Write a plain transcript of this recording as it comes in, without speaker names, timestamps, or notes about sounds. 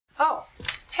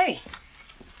Hey.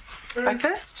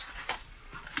 Breakfast?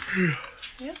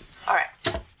 Yeah. All right.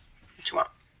 What you want?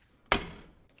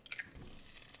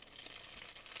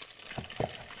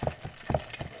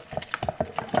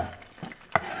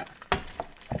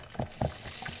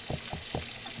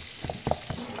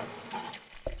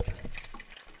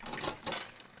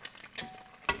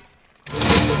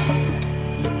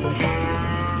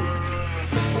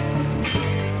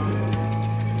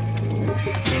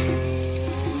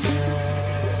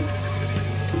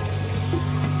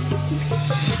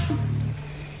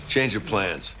 Change of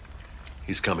plans.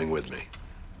 He's coming with me.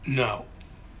 No.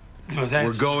 No, that's...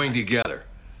 We're going together.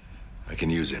 I can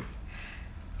use him.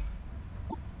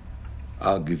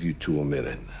 I'll give you two a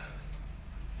minute.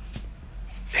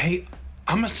 Hey,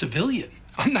 I'm a civilian.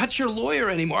 I'm not your lawyer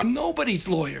anymore. I'm nobody's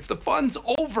lawyer. The fun's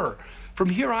over. From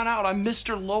here on out, I'm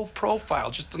Mr. Low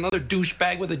Profile, just another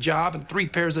douchebag with a job and 3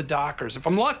 pairs of Dockers. If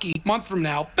I'm lucky, a month from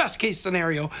now, best case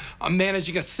scenario, I'm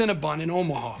managing a Cinnabon in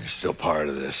Omaha. You're still part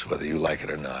of this, whether you like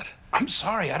it or not. I'm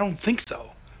sorry, I don't think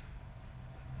so.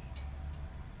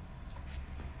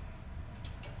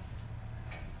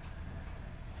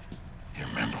 You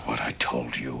remember what I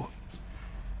told you?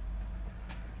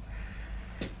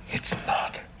 It's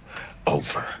not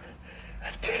over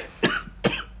until...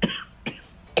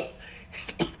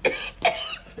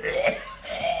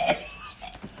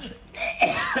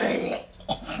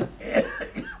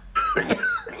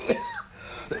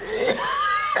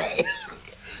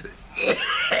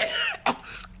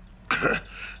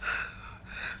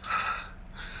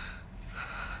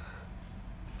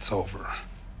 It's over.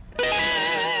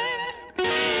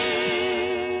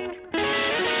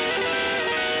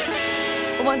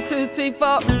 1, 2, 3,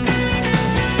 4.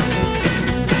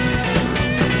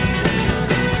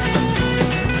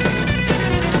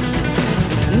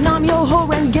 Nam yo ho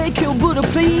renge kyo Buddha,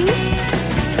 please.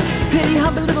 Pity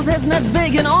how the little peasant's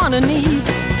begging on her knees.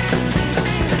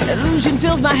 Illusion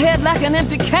fills my head like an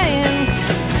empty can.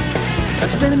 I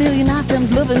spent 1,000,000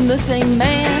 lifetimes loving the same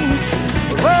man.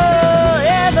 Whoa,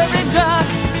 every drop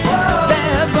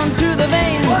that run through the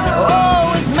vein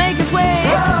always make its way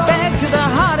back to the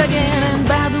heart again. And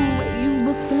by the way, you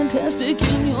look fantastic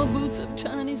in your boots of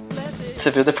Chinese plastic.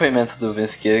 Você viu o depoimento do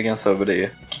Vince Gilligan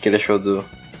sobre o que ele achou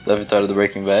da vitória do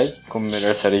Breaking Bad como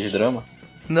melhor série de drama?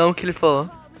 Não, o que ele falou?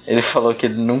 Ele falou que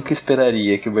ele nunca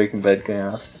esperaria que o Breaking Bad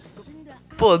ganhasse.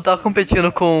 Pô, tá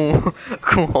competindo com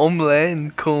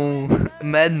Homeland, com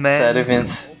Mad Men.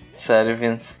 Sério,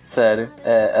 Vince. Sério.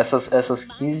 Essas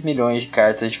 15 milhões de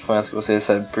cartas de fãs que você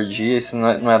recebe por dia, isso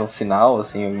não era um sinal,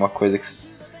 assim, alguma coisa que...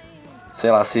 Sei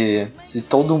lá, se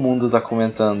todo mundo tá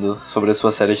comentando sobre a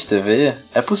sua série de TV,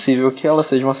 é possível que ela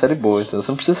seja uma série boa, então você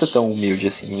não precisa ser tão humilde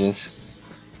assim, Vince.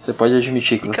 Você pode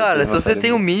admitir que você Cara, fez se uma você série tem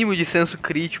boa. um mínimo de senso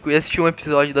crítico e assistir um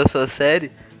episódio da sua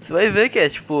série, você vai ver que é,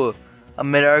 tipo, a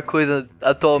melhor coisa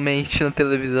atualmente na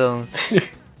televisão.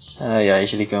 Ai,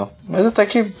 Giligão. Mas até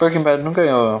que Breaking Bad não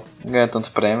ganhou tanto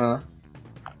prêmio, né?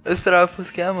 Eu esperava que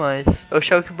fosse ganhar mais. Eu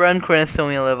achava que o Bryan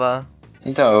Cranston ia levar.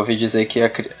 Então, eu ouvi dizer que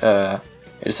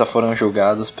eles só foram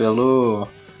julgados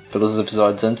pelos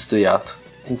episódios antes do hiato.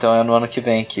 Então é no ano que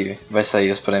vem que vai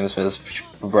sair os prêmios mesmo, tipo,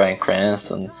 pro Bryan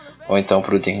Cranston, ou então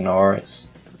pro Dean Norris.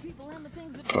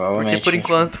 Provavelmente. Porque por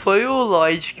enquanto foi o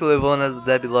Lloyd que levou, né, do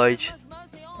Debi Lloyd.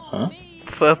 Hã?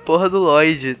 Foi a porra do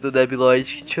Lloyd, do Debi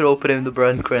Lloyd, que tirou o prêmio do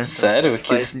Bryan Cranston. Sério?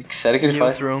 Que sério que ele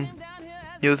faz?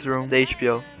 Newsroom, da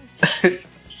HBO.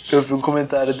 Eu vi um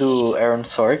comentário do Aaron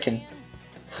Sorkin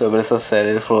sobre essa série,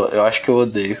 ele falou, eu acho que eu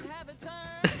odeio.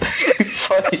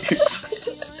 Só isso.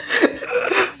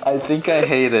 I think I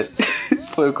hate it.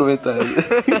 Foi o comentário.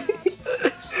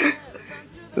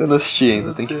 Eu não assisti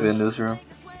ainda, tem que ver Newsroom.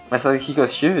 Mas sabe o que eu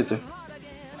assisti, Victor?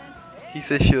 O que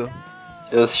você assistiu?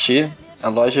 Eu assisti a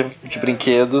loja de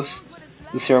brinquedos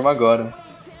do Sr. Magora.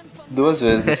 2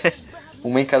 vezes.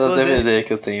 Uma em cada DVD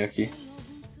que eu tenho aqui.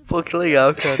 Pô, que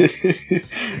legal, cara.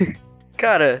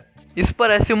 Cara, isso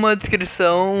parece uma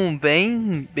descrição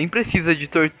bem precisa de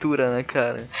tortura, né,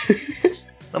 cara?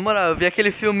 Na moral, eu vi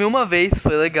aquele filme uma vez,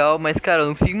 foi legal, mas, cara, eu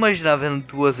não consigo imaginar vendo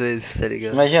 2 vezes, tá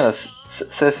ligado? Imagina, se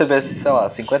você recebesse, sei lá,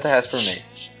 R$50 por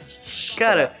mês.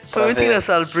 Cara, foi muito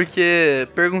engraçado, porque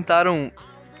perguntaram...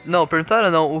 Não,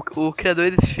 o criador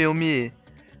desse filme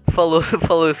falou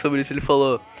sobre isso, ele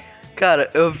falou... Cara,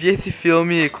 eu vi esse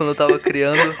filme quando eu tava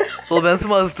criando, pelo menos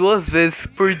umas 2 vezes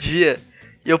por dia.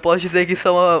 E eu posso dizer que isso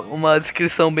é uma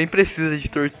descrição bem precisa de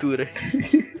tortura.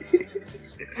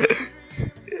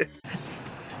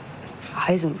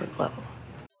 Heisenberg level.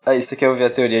 Aí, você quer ouvir a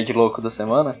teoria de louco da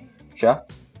semana? Já?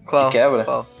 Qual? De quebra?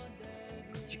 Qual?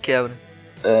 De quebra.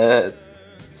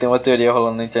 Tem uma teoria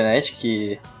rolando na internet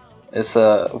que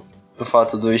o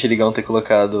fato do Giligão ter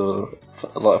colocado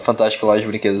Fantástico Loja de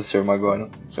Brinquedos do Sr. Magorium.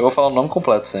 Eu vou falar o nome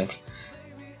completo sempre.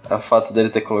 O fato dele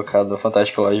ter colocado a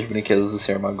Fantástica Loja de Brinquedos do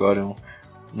Sr. Magorium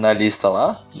na lista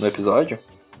lá, no episódio,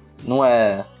 não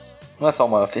é só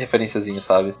uma referenciazinha,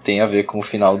 sabe? Tem a ver com o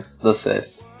final da série.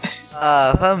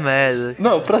 Ah, vá merda.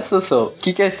 Não, presta atenção. O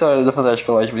que é a história da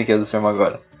Fantástica Loja de Brinquedos do Sr.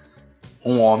 Magorium?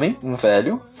 Um homem, um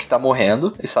velho, que tá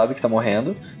morrendo, e sabe que tá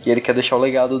morrendo, e ele quer deixar o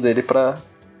legado dele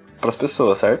pras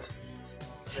pessoas, certo?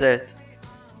 Certo.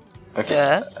 Ok.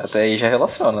 É. Até aí já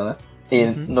relaciona, né? E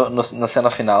na cena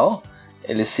final,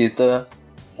 ele cita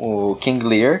o King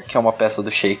Lear, que é uma peça do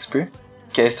Shakespeare,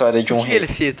 que é a história de um O que rei. ele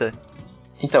cita?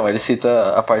 Então, ele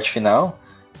cita a parte final,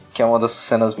 que é uma das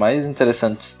cenas mais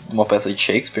interessantes de uma peça de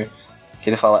Shakespeare, que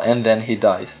ele fala, and then he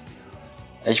dies.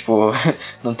 É tipo,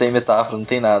 não tem metáfora, não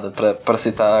tem nada. Pra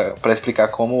citar, pra explicar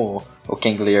como o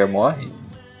King Lear morre,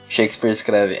 Shakespeare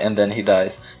escreve, and then he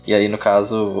dies. E aí, no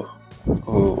caso,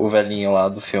 o velhinho lá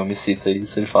do filme cita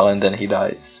isso, ele fala, and then he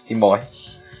dies. E morre.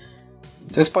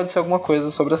 Então isso pode ser alguma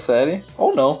coisa sobre a série,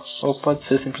 ou não. Ou pode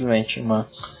ser simplesmente uma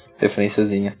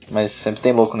referenciazinha. Mas sempre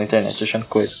tem louco na internet achando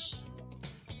coisa.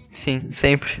 Sim,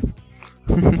 sempre.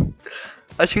 Eu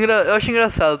acho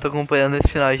engraçado tô acompanhando esse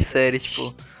final de série,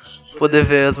 tipo, poder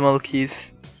ver as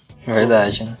maluquices.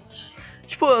 Verdade, né?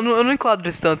 Tipo, eu não enquadro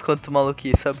isso tanto quanto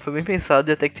maluquice, sabe? Foi bem pensado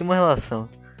e até que tem uma relação.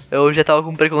 Eu já tava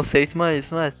com preconceito,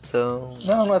 mas não é tão...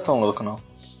 Não é tão louco, não.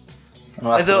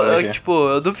 Não é Mas eu astrologia.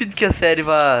 eu duvido que a série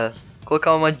vá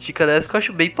colocar uma dica dessa, porque eu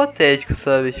acho bem patético,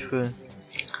 sabe? Tipo, você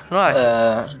não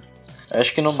acha?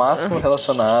 Acho que no máximo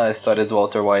relacionar a história do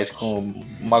Walter White com o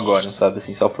Magorium, sabe?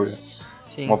 Assim, só por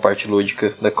Sim. uma parte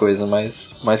lúdica da coisa,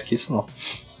 mas mais que isso não.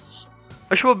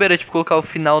 Acho bobeira, tipo, colocar o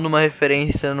final numa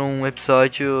referência num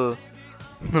episódio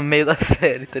no meio da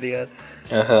série, tá ligado?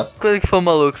 Aham. Coisa que foi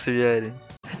maluco, sugere.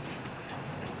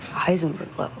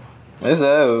 Heisenberg level. Mas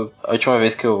a última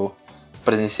vez que eu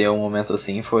presenciei um momento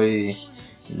assim foi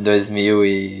em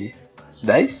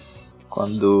 2010,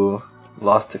 quando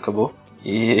Lost acabou.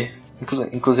 E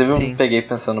inclusive eu Sim. me peguei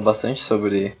pensando bastante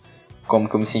sobre como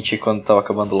que eu me senti quando tava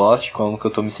acabando Lost, como que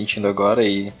eu tô me sentindo agora,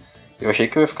 e eu achei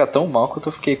que eu ia ficar tão mal quanto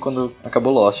eu fiquei quando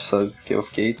acabou Lost, sabe? Porque eu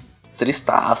fiquei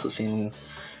tristaço, assim.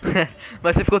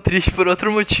 Mas você ficou triste por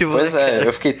outro motivo, Pois né, é, cara?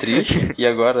 eu fiquei triste, e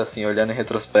agora, assim, olhando em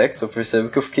retrospecto, eu percebo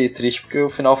que eu fiquei triste porque o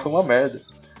final foi uma merda.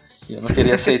 E eu não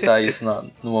queria aceitar isso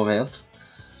no momento.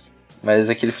 Mas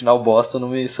aquele final bosta não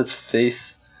me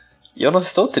satisfez. E eu não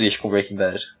estou triste com Breaking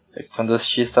Bad. Quando eu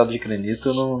assisti Estado de Granito,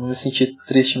 eu não me senti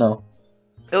triste, não.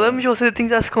 Eu lembro de você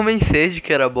tentar se convencer de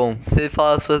que era bom. Você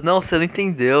falava as suas, não, você não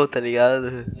entendeu, tá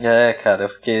ligado? É, cara, eu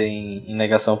fiquei em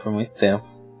negação por muito tempo.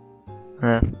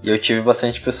 É. E eu tive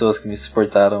bastante pessoas que me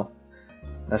suportaram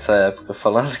nessa época,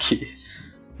 falando que...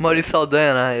 Maurício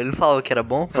Saldanha, né? Ele não falava que era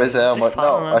bom? Pois é, Ele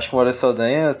fala, né? acho que o Maurício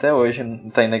Saldanha até hoje não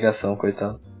tá em negação,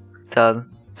 coitado. Coitado.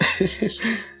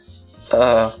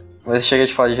 Mas chega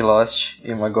de falar de Lost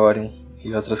e Magorium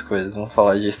e outras coisas. Vamos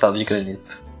falar de Estado de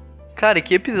Granito. Cara,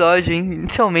 que episódio, hein?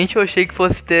 Inicialmente eu achei que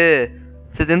fosse ter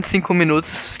 75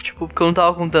 minutos, tipo, porque eu não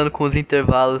tava contando com os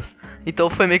intervalos. Então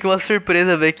foi meio que uma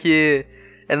surpresa ver que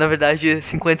é, na verdade,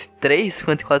 53,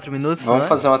 54 minutos, Vamos não é?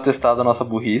 fazer um atestado da nossa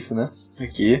burrice, né?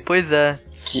 Aqui. Pois é,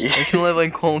 Que... a gente não levou em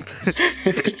conta.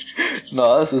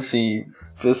 Nossa, assim,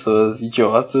 pessoas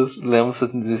idiotas, lemos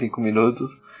 75 minutos,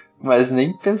 mas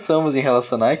nem pensamos em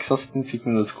relacionar que são 75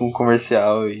 minutos com um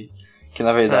comercial e que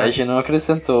na verdade não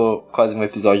acrescentou quase um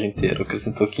episódio inteiro,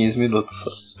 acrescentou 15 minutos só.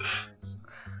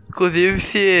 Inclusive,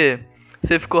 se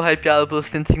você ficou hypeado pelos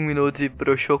 75 minutos e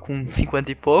broxou com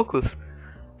 50 e poucos,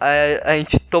 a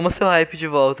gente toma seu hype de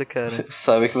volta, cara.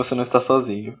 Sabe que você não está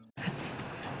sozinho.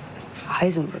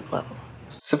 Heisenberg level.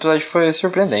 Esse episódio foi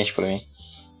surpreendente pra mim.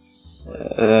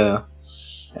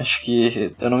 Acho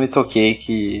que eu não me toquei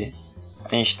que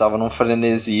a gente tava num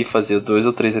frenesi, fazia 2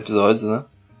 ou 3 episódios, né?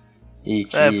 E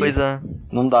que Pois é.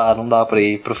 não dá pra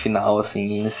ir pro final,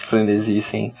 assim, nesse frenesi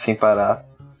sem parar.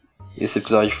 E esse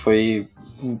episódio foi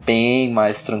bem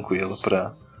mais tranquilo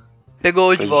pra...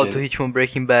 Pegou de Pois volta é. o ritmo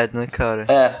Breaking Bad, né, cara?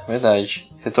 Verdade.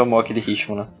 Retomou aquele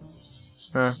ritmo, né?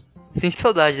 Senti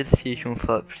saudade desse ritmo,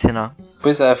 por sinal.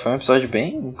 Pois é, foi um episódio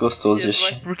bem gostoso de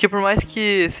assistir. Porque por mais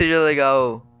que seja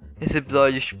legal esse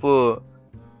episódio, tipo,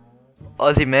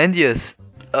 Ozymandias,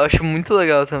 eu acho muito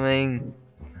legal também.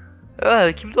 A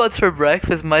equipe do What's for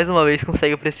Breakfast mais uma vez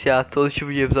consegue apreciar todo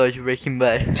tipo de episódio de Breaking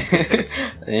Bad.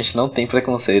 A gente não tem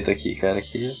preconceito aqui, cara.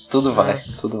 Aqui tudo vai.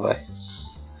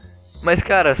 Mas,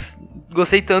 cara,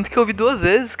 gostei tanto que eu ouvi 2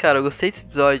 vezes, cara. Eu gostei desse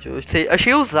episódio.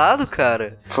 Achei ousado,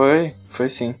 cara. Foi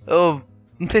sim. Eu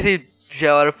não sei se já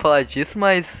é hora pra falar disso,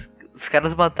 mas os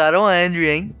caras mataram a Andrew,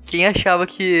 hein? Quem achava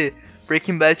que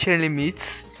Breaking Bad tinha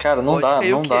limites. Cara, não pode dá,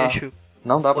 cair não o dá. queixo.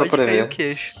 Não dá pra Pode cair prever. o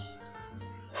queixo.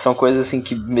 São coisas assim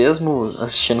que mesmo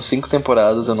assistindo 5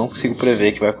 temporadas eu não consigo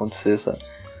prever que vai acontecer, sabe?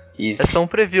 E É só um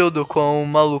preview do quão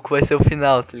maluco vai ser o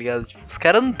final, tá ligado? Tipo, os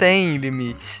caras não têm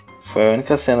limite. foi a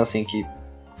única cena assim que,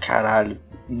 caralho,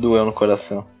 doeu no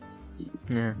coração.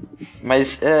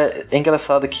 Mas é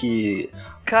engraçado que...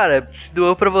 Cara, se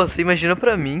doeu pra você, imagina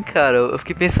pra mim, cara. Eu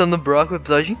fiquei pensando no Brock o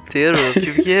episódio inteiro. Eu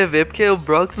tive que rever porque o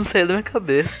Brock não saiu da minha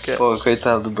cabeça, cara. Pô,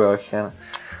 coitado do Brock, cara.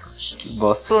 Que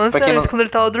bosta. Pelo menos Pra era quem, isso não, quando ele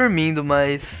tava dormindo,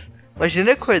 mas... Imagina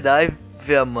ele acordar e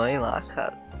ver a mãe lá,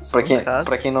 cara.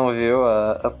 pra quem não viu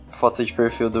a foto de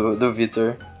perfil do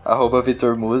Vitor,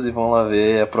 @VitorMuse, vão lá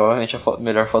ver. É provavelmente a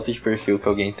melhor foto de perfil que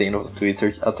alguém tem no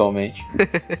Twitter atualmente.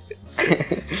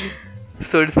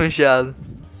 Estou lisonjeado.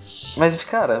 Mas,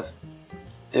 cara,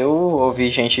 eu ouvi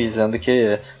gente dizendo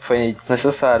que foi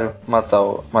desnecessário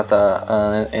matar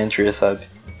a Andrea, sabe?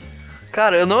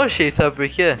 Cara, eu não achei, sabe por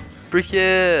quê?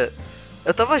 Porque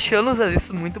eu tava achando os nazistas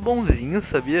muito bonzinhos,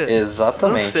 sabia?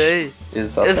 Exatamente. Não sei.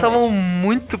 Exatamente. Eles estavam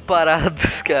muito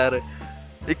parados, cara.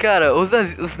 E, cara,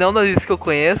 os neonazistas que eu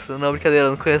conheço... Não, brincadeira,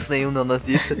 eu não conheço nenhum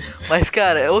neonazista. Mas,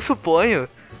 cara, eu suponho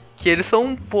que eles são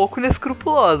um pouco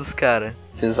inescrupulosos, cara.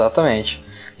 Exatamente.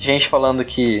 Gente falando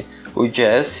que o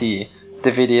Jesse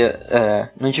deveria...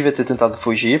 não devia ter tentado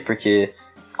fugir, porque...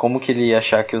 Como que ele ia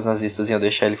achar que os nazistas iam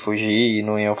deixar ele fugir e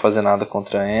não iam fazer nada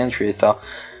contra a Andrea e tal.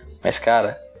 Mas,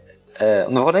 cara...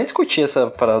 não vou nem discutir essa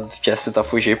parada do Jesse tentar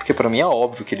fugir, porque pra mim é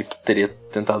óbvio que ele teria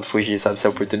tentado fugir, sabe? Se a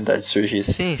oportunidade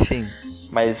surgisse. Sim, sim.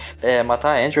 Mas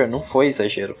matar a Andrea não foi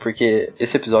exagero, porque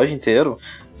esse episódio inteiro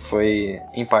foi,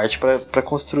 em parte, pra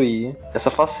construir essa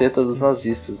faceta dos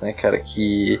nazistas, né, cara?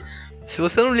 Que... Se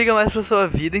você não liga mais pra sua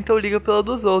vida, então liga pela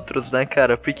dos outros, né,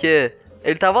 cara? Porque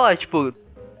ele tava lá, tipo...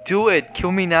 Do it,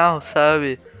 kill me now,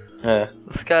 sabe?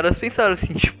 Os caras pensaram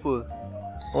assim, tipo...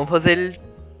 Vamos fazer ele...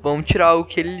 Vamos tirar o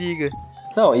que ele liga.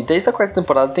 Não, e desde a 4ª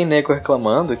temporada tem nego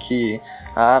reclamando que...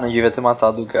 não devia ter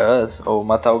matado o Gus. Ou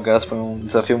matar o Gus foi um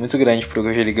desafio muito grande pro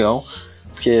Angeligão.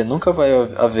 Porque nunca vai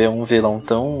haver um vilão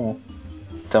tão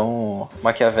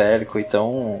maquiavélico e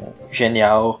tão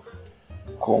genial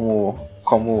como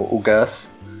o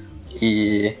Gus.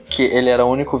 E que ele era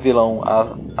o único vilão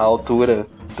à altura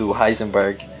do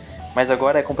Heisenberg. Mas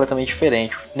agora é completamente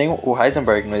diferente. Nem o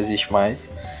Heisenberg não existe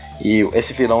mais. E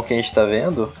esse vilão que a gente tá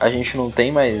vendo, a gente não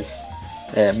tem mais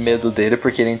medo dele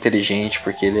porque ele é inteligente,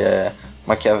 porque ele é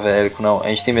maquiavélico. Não, a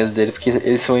gente tem medo dele porque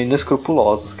eles são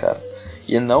inescrupulosos, cara.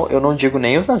 E eu não digo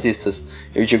nem os nazistas,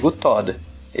 eu digo o Todd.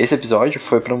 Esse episódio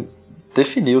foi pra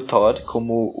definir o Todd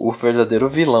como o verdadeiro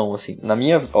vilão, assim, na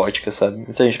minha ótica, sabe?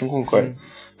 Muita gente não concorda.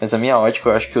 Mas na minha ótica,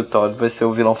 eu acho que o Todd vai ser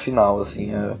o vilão final,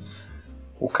 assim,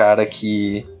 o cara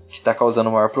que tá causando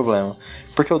o maior problema.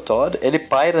 Porque o Todd, ele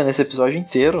paira nesse episódio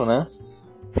inteiro, né?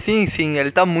 Sim,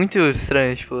 ele tá muito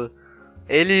estranho, tipo...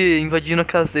 Ele invadindo a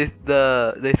casa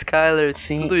da Skyler,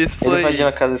 Sim, tudo isso foi... ele invadindo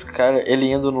a casa da Skyler, ele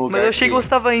indo no lugar. Mas eu achei que você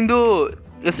tava indo...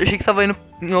 Eu achei que você tava indo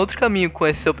em outro caminho com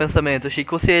esse seu pensamento. Eu achei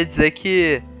que você ia dizer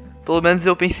que... Pelo menos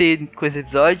eu pensei com esse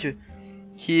episódio...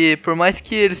 Que por mais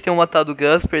que eles tenham matado o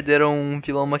Gus, perderam um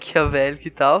vilão maquiavélico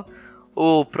e tal...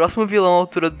 O próximo vilão à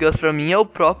altura do Gus pra mim é o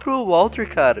próprio Walter,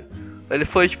 cara. Ele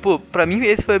foi, tipo... Pra mim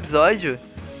esse foi o episódio...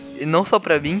 E não só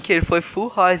pra mim, que ele foi full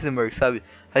Heisenberg, sabe?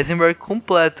 Heisenberg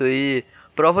completo. E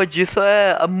prova disso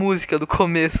é a música do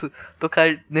começo.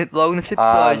 Tocar logo nesse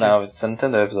episódio. Não, você não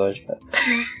entendeu o episódio, cara.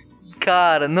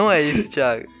 Cara, não é isso,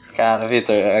 Thiago. Cara,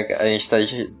 Victor, a gente tá...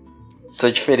 Tô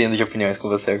diferindo de opiniões com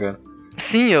você agora.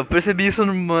 Sim, eu percebi isso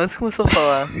no momento que você começou a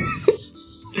falar.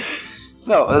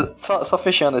 Não, só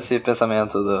fechando esse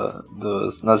pensamento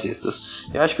dos nazistas.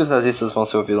 Eu acho que os nazistas vão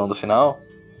ser o vilão do final.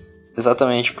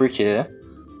 Exatamente porque...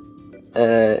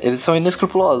 eles são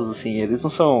inescrupulosos, assim. Eles não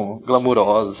são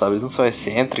glamurosos, sabe? Eles não são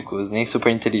excêntricos, nem super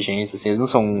inteligentes, assim. Eles não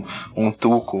são um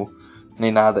tuco,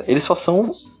 nem nada. Eles só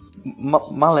são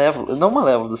malévolos. Não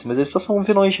malévolos, assim, mas eles só são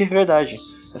vilões de verdade.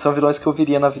 Eles são vilões que eu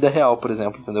viria na vida real, por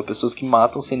exemplo, entendeu? Pessoas que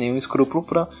matam sem nenhum escrúpulo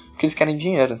porque eles querem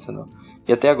dinheiro, entendeu?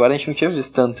 E até agora a gente não tinha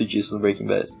visto tanto disso no Breaking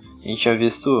Bad. A gente tinha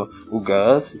visto o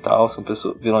Gus e tal, são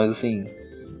vilões, assim...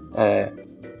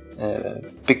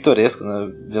 pitorescos,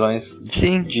 né? Vilões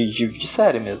de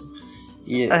série mesmo.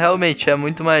 E realmente, é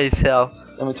muito mais real.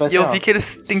 É muito mais real. E eu vi que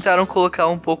eles tentaram colocar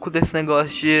um pouco desse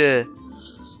negócio de...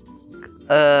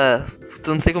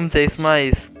 eu não sei como dizer isso,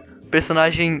 mas...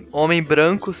 Personagem homem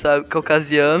branco, sabe?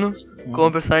 Caucasiano.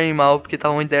 Como personagem mal, porque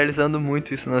estavam idealizando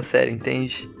muito isso na série,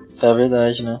 entende? É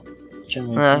verdade, né? Tinha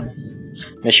muito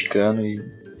mexicano e...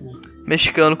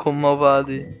 Mexicano como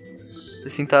malvado e...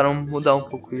 Eles tentaram mudar um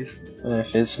pouco isso.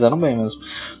 Fizeram bem mesmo.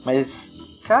 Mas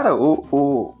Cara,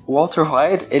 o Walter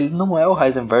White, ele não é o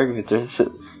Heisenberg, Victor.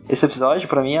 Esse episódio,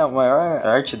 pra mim, a maior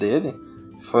arte dele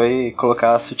foi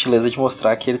colocar a sutileza de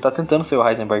mostrar que ele tá tentando ser o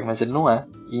Heisenberg, mas ele não é.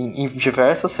 Em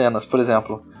diversas cenas, por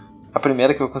exemplo, a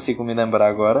primeira que eu consigo me lembrar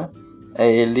agora é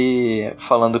ele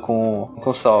falando com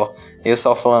o Sol. E o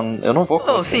Sol falando, eu não vou com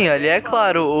Não, você. sim, ali é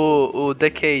claro o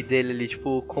decay dele ali,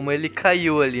 tipo, como ele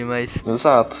caiu ali, mas...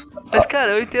 Exato. Mas,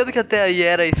 cara, eu entendo que até aí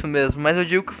era isso mesmo, mas eu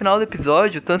digo que o final do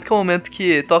episódio, tanto que é o momento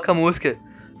que toca a música,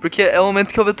 porque é o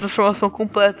momento que houve a transformação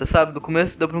completa, sabe? Do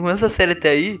começo da série até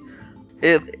aí,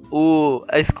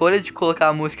 a escolha de colocar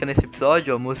a música nesse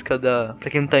episódio, a música da... Pra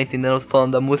quem não tá entendendo, eu tô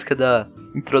falando da música da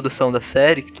introdução da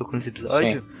série, que tocou nesse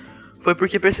episódio, foi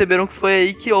porque perceberam que foi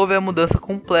aí que houve a mudança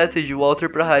completa de Walter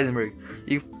pra Heisenberg.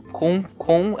 E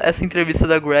com essa entrevista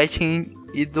da Gretchen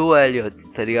e do Elliot,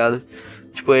 tá ligado?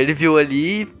 Tipo, ele viu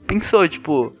ali e pensou,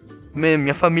 tipo,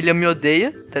 minha família me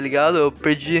odeia, tá ligado? Eu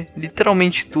perdi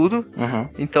literalmente tudo.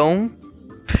 Então,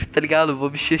 tá ligado? Vou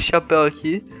vestir esse chapéu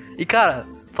aqui. E, cara,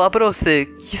 falar pra você,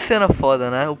 que cena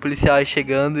foda, né? O policial aí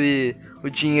chegando e o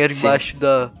dinheiro embaixo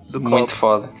do copo. Muito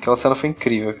foda. Aquela cena foi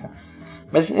incrível, cara.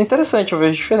 Mas é interessante, eu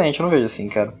vejo diferente, eu não vejo assim,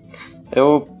 cara.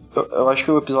 Eu acho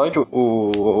que o episódio,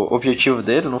 o objetivo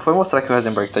dele não foi mostrar que o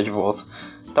Heisenberg tá de volta.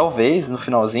 Talvez, no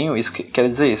finalzinho, isso quer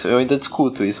dizer isso. Eu ainda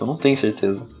discuto isso, eu não tenho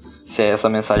certeza se é essa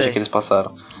mensagem que eles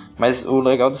passaram. Mas o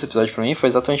legal desse episódio pra mim foi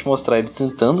exatamente mostrar ele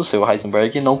tentando ser o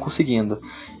Heisenberg e não conseguindo.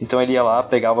 Então ele ia lá,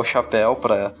 pegava o chapéu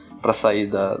pra sair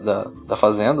da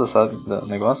fazenda, sabe, do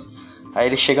negócio. Aí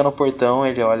ele chega no portão,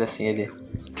 ele olha assim, ele...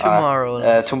 Tomorrow,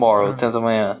 né? Tomorrow, tenta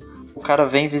amanhã. O cara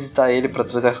vem visitar ele pra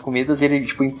trazer as comidas e ele,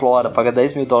 tipo, implora, paga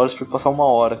 $10 mil pra ele passar 1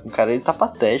 hora com o cara. Ele tá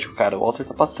patético, cara, o Walter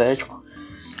tá patético.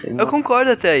 Eu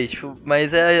concordo até aí, tipo,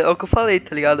 mas é o que eu falei,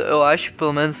 tá ligado? Eu acho,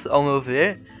 pelo menos ao meu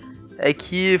ver, é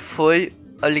que foi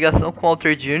a ligação com o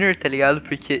Walter Jr., tá ligado?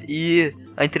 E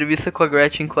a entrevista com a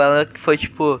Gretchen com ela que foi,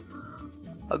 tipo,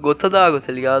 a gota d'água,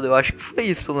 tá ligado? Eu acho que foi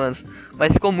isso, pelo menos.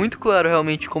 Mas ficou muito claro,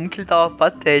 realmente, como que ele tava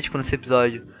patético nesse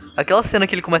episódio. Aquela cena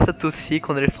que ele começa a tossir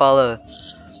quando ele fala...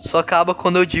 Só acaba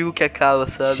quando eu digo que acaba,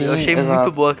 sabe? Sim, eu achei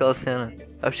muito boa aquela cena.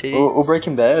 O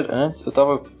Breaking Bad, antes, eu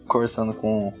tava conversando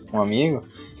com um amigo,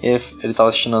 e ele tava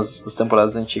assistindo as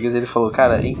temporadas antigas, e ele falou,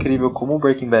 cara, é incrível como o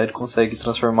Breaking Bad consegue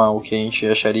transformar o que a gente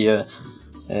acharia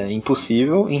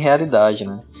impossível em realidade,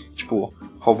 né? Tipo,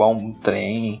 roubar um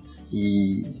trem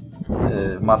e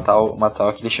matar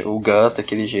o Gus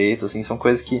daquele jeito, assim, são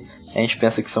coisas que a gente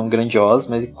pensa que são grandiosas,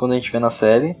 mas quando a gente vê na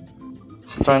série,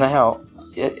 se torna real.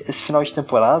 Esse final de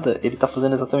temporada, ele tá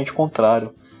fazendo exatamente o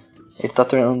contrário. Ele tá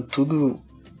tornando tudo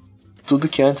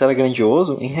que antes era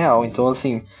grandioso em real. Então,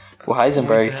 assim, o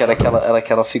Heisenberg, que era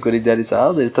aquela figura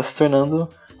idealizada, ele tá se tornando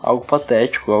algo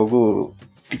patético, algo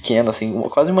pequeno, assim,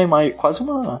 quase uma imagem,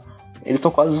 eles estão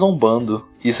quase zombando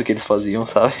isso que eles faziam,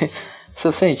 sabe?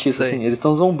 Você sente isso, assim? Eles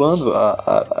estão zombando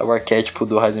o arquétipo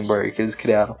do Heisenberg que eles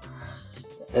criaram.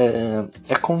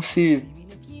 É como se,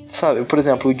 sabe, por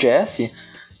exemplo, o Jesse...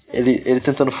 Ele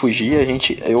tentando fugir,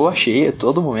 eu achei a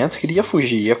todo momento que ele ia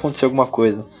fugir, ia acontecer alguma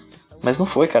coisa. Mas não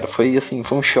foi, cara, foi assim,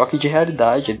 foi um choque de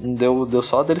realidade. Deu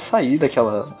só dele sair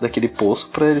daquele poço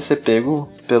pra ele ser pego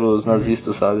pelos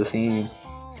nazistas, sabe? Assim,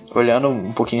 olhando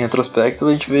um pouquinho em retrospecto,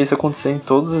 a gente vê isso acontecer em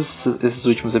todos esses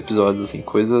últimos episódios, assim,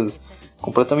 coisas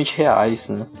completamente reais,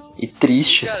 né? E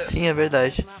tristes. Sim, é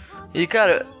verdade. E,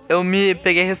 cara, eu me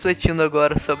peguei refletindo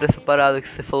agora sobre essa parada que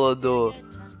você falou do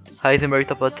Heisenberg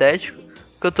tá patético.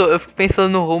 Eu fico pensando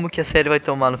no rumo que a série vai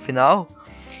tomar no final.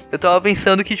 Eu tava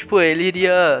pensando que, tipo, ele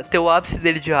iria ter o ápice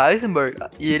dele de Heisenberg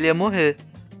e ele ia morrer.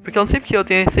 Porque eu não sei porque eu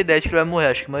tenho essa ideia de que ele vai morrer.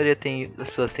 Acho que a maioria das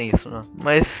pessoas tem isso, né?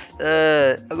 Mas,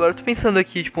 agora eu tô pensando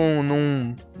aqui, tipo,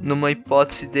 numa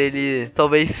hipótese dele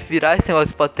talvez virar esse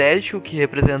negócio patético que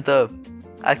representa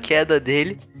a queda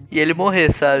dele e ele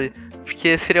morrer, sabe?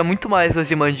 Porque seria muito mais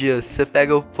Ozymandias. Você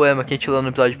pega o poema que a gente leu no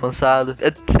episódio passado.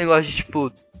 Esse negócio de,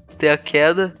 tipo... ter a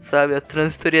queda, sabe? A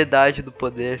transitoriedade do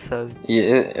poder, sabe? E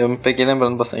eu me peguei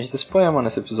lembrando bastante desse poema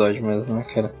nesse episódio mesmo, né,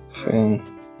 cara? Foi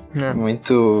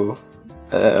muito...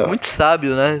 muito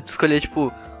sábio, né? Escolher,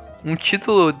 tipo, um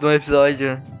título de um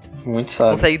episódio. Muito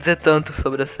sábio. Consegue dizer tanto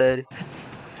sobre a série.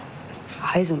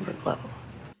 Heisenberg level.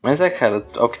 Mas cara,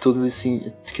 ao que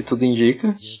tudo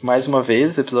indica, mais uma vez,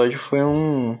 esse episódio foi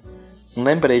um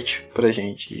lembrete pra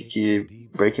gente de que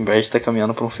Breaking Bad tá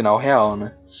caminhando pra um final real,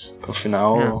 né? Pra um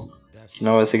final que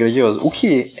não vai ser grandioso. O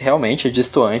que realmente é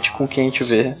distoante com o que a gente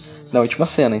vê na última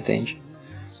cena, entende?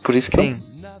 Por isso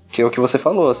que é o que você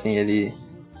falou, assim,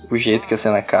 o jeito que a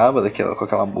cena acaba, com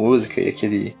aquela música e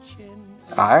aquele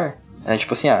ar, é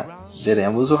tipo assim,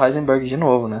 veremos o Heisenberg de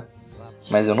novo, né?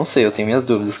 Mas eu não sei, eu tenho minhas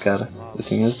dúvidas, cara. Eu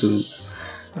tenho minhas dúvidas.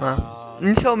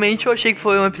 inicialmente eu achei que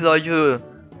foi um episódio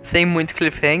sem muito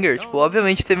cliffhanger. Tipo,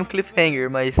 obviamente teve um cliffhanger,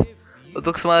 mas eu tô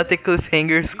acostumado a ter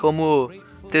cliffhangers como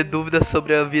ter dúvidas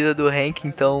sobre a vida do Hank,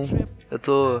 então eu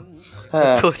tô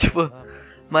tipo...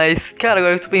 Mas, cara,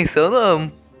 agora eu tô pensando, é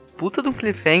um puta de um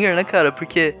cliffhanger, né, cara?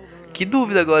 Porque, que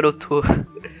dúvida agora eu tô.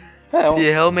 Se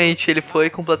realmente ele foi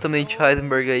completamente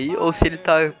Heisenberg aí, ou se ele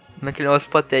tá naquele negócio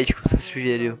patético que você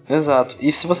sugeriu. Exato.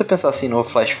 E se você pensar assim no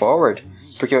flash forward,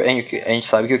 porque a gente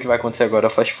sabe que o que vai acontecer agora é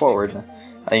flash forward, né?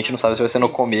 A gente não sabe se vai ser no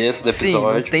começo do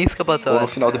episódio. Sim, não tem escapatória. Ou no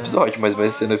final do episódio, mas vai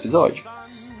ser no episódio.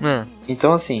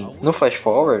 Então, assim, no flash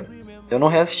forward, eu não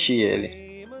reassisti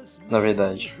ele, na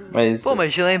verdade. Mas... Pô,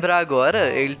 mas de lembrar agora,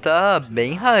 ele tá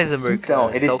bem Heisenberg. Então,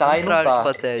 cara. ele tá e não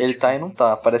tá. Ele tá e não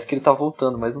tá. Parece que ele tá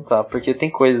voltando, mas não tá. Porque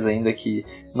tem coisas ainda que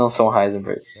não são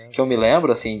Heisenberg. Que eu me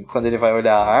lembro, assim, quando ele vai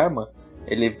olhar a arma,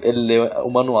 ele lê o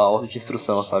manual de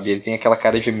instrução, sabe? Ele tem aquela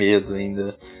cara de medo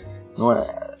ainda. Não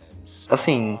é...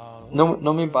 Assim,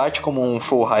 não me bate como um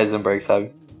full Heisenberg,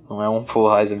 sabe? Não é um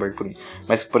full Heisenberg por mim.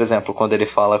 Mas, por exemplo, quando ele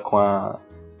fala com a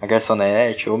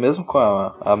garçonete, ou mesmo com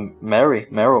a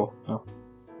Meryl, não.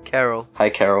 Carol. Hi,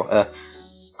 Carol.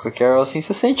 Com a Carol, assim,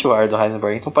 você sente o ar do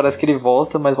Heisenberg. Então parece que ele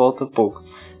volta, mas volta pouco.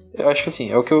 Eu acho que, assim,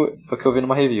 é o que eu vi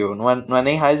numa review. Não é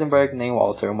nem Heisenberg, nem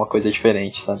Walter. É uma coisa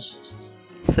diferente, sabe?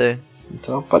 Sei.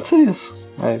 Então pode ser isso.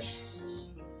 Mas...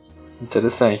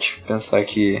 interessante pensar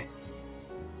que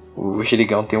o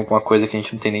Jirigão tem alguma coisa que a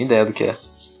gente não tem nem ideia do que é.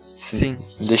 Sim.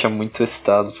 Me deixa muito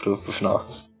excitado pro final.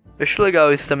 Eu acho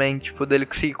legal isso também, tipo, dele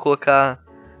conseguir colocar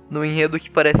no enredo que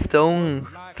parece tão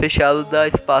fechado, dar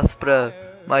espaço pra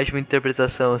mais de uma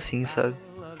interpretação, assim, sabe?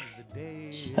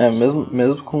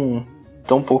 Mesmo com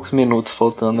tão poucos minutos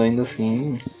faltando ainda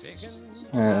assim,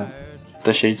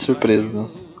 tá cheio de surpresas, né?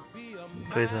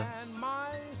 Pois é.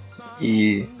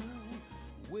 E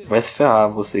vai se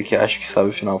ferrar você que acha que sabe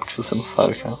o final, porque você não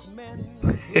sabe, cara.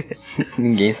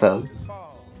 Ninguém sabe.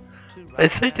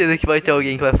 Mas certeza que vai ter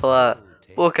alguém que vai falar: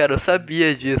 pô, cara, eu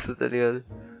sabia disso, tá ligado?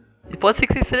 E pode ser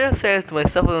que você esteja certo, mas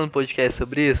você tá falando um podcast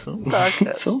sobre isso? Não tá,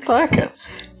 cara. Você não tá, cara.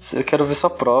 Eu quero ver sua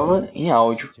prova em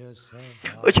áudio.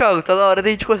 Ô, Thiago, tá na hora da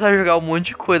gente começar a jogar um monte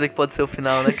de coisa que pode ser o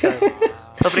final, né, cara?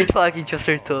 Só pra gente falar que a gente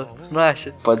acertou, não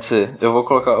acha? Pode ser. Eu vou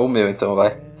colocar o meu, então,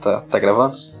 vai. Tá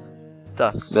gravando?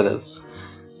 Tá. Beleza.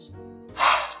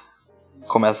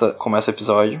 Começa o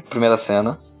episódio, primeira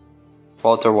cena.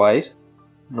 Walter White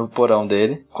no porão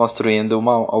dele, construindo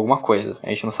alguma coisa. A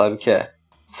gente não sabe o que é.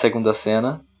 Segunda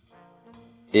cena,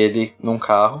 ele num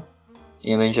carro,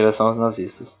 indo em direção aos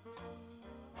nazistas.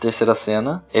 Terceira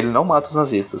cena, ele não mata os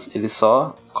nazistas, ele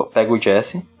só pega o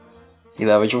Jesse e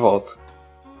leva de volta.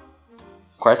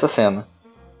 Quarta cena,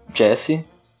 Jesse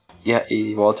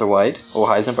e Walter White,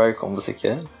 ou Heisenberg, como você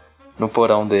quer, no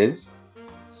porão dele,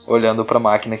 olhando pra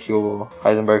máquina que o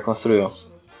Heisenberg construiu.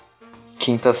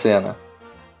 Quinta cena,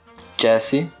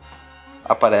 Jesse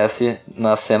aparece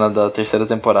na cena da terceira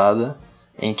temporada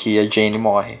em que a Jane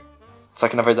morre. Só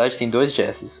que na verdade tem dois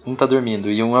Jesses. Um tá dormindo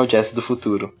e um é o Jesse do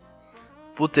futuro.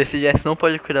 Puta, esse Jesse não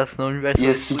pode acordar, senão o universo... E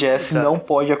esse Jesse não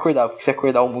pode acordar, porque se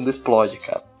acordar o mundo explode,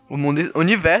 cara. O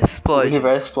universo explode. O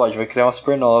universo explode, vai criar uma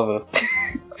supernova.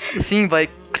 Sim, vai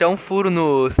criar um furo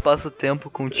no espaço-tempo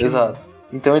contínuo. Exato.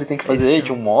 Então ele tem que fazer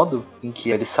de um modo em que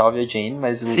ele salve a Jane,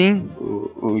 mas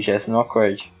o Jesse não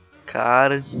acorde.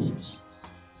 Cara...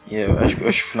 E eu acho que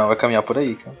o final vai caminhar por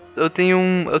aí, cara. Eu tenho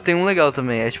um legal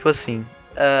também, é tipo assim...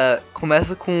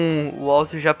 começa com o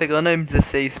Walter já pegando a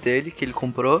M16 dele, que ele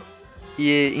comprou,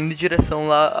 e indo em direção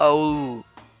lá ao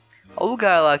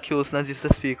lugar lá que os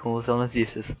nazistas ficam, os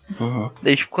neonazistas. Uhum.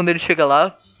 Daí, tipo, quando ele chega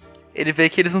lá, ele vê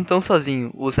que eles não estão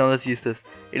sozinhos, os neonazistas.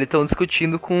 Eles estão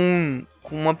discutindo com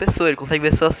uma pessoa, ele consegue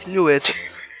ver só a silhueta.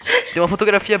 Tem uma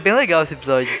fotografia bem legal esse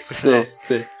episódio, por sinal.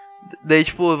 Sim. Daí,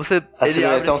 tipo, você... A ele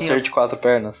silhueta abre, é um assim, ser de 4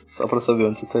 pernas, só pra saber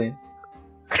onde você tá indo.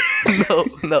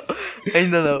 Não,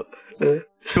 ainda não.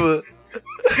 Tipo...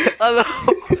 Ah, não.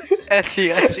 É assim.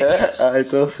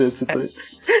 Então eu sei onde você tá indo.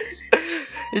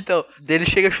 Então, daí ele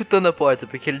chega chutando a porta,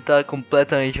 porque ele tá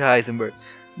completamente Heisenberg.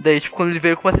 Daí, tipo, quando ele vê,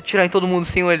 ele começa a atirar em todo mundo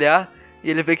sem olhar, e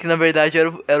ele vê que, na verdade,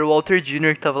 era o Walter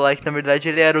Jr. que tava lá, e que, na verdade,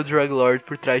 ele era o Drug Lord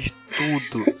por trás de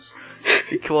tudo.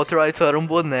 E que o Walter White só era um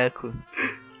boneco.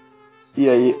 E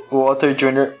aí, o Walter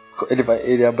Jr.,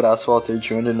 ele abraça o Walter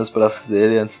Jr. nos braços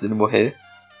dele antes dele morrer.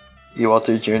 E o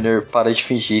Walter Jr. para de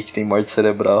fingir que tem morte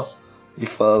cerebral e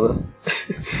fala...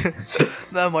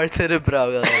 Não é morte cerebral,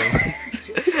 galera.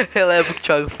 Releva o que o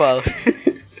Thiago fala.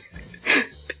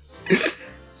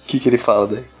 O que ele fala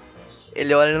daí?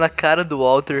 Ele olha na cara do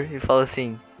Walter e fala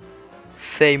assim: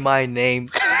 Say my name.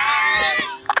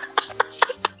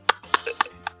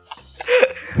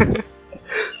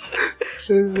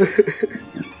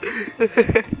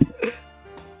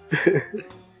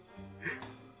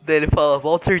 Daí ele fala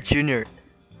Walter Jr.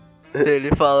 Daí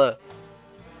ele fala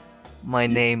My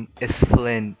name is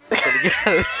Flynn. Tá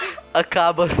ligado?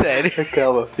 Acaba a série.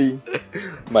 Calma, fim.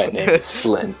 My name is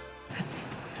Flynn.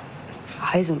 That's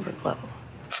Heisenberg level.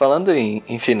 Falando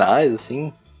em finais,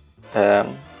 assim,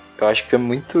 eu acho que é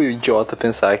muito idiota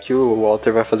pensar que o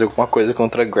Walter vai fazer alguma coisa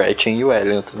contra a Gretchen e o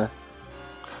Elliot, né?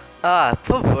 Ah,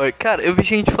 por favor. Cara, eu vi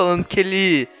gente falando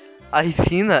que a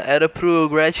ricina era pro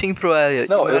Gretchen e pro Elliot.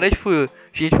 Não, Era tipo,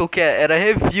 gente falou que era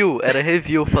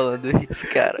review falando isso,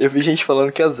 cara. Eu vi gente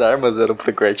falando que as armas eram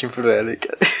pro Gretchen e pro Elliot,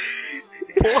 cara.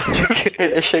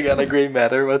 Ele ia chegar na Grey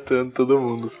Matter matando todo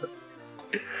mundo,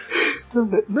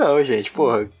 sabe? Não, gente,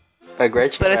 porra. A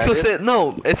Gretchen Parece que você...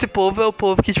 Não, esse povo é o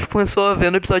povo que, tipo, começou a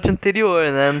ver no episódio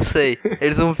anterior, né? Não sei.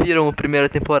 Eles não viram a primeira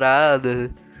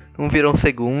temporada, não viram a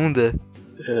segunda.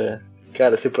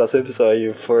 Cara, se o próximo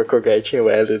episódio for com a Gretchen e o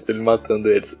Elliot, ele matando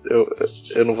eles,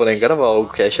 eu não vou nem gravar o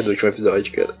cast do último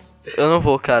episódio, cara. Eu não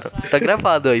vou, cara. Tá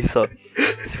gravado aí só.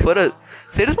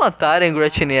 Se eles matarem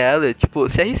Gretchen e Elliot, tipo,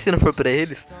 se a Ricina for pra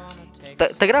eles,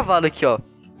 tá gravado aqui, ó.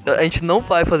 A gente não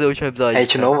vai fazer o último episódio. A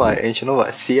gente não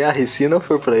vai. Se a Ricina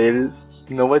for pra eles,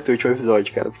 não vai ter o último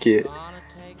episódio, cara, porque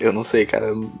eu não sei,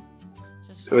 cara.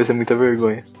 Vai ser muita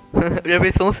vergonha. Já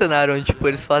pensou um cenário onde, tipo,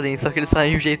 eles fazem isso, só que eles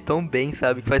fazem de um jeito tão bem,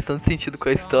 sabe? Que faz tanto sentido com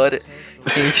a história,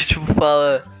 que a gente, tipo,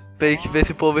 fala... Tem que ver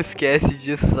se o povo esquece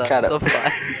disso, sabe? Cara, só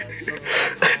faz.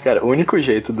 Cara, o único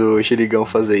jeito do Jirigão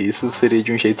fazer isso seria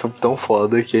de um jeito tão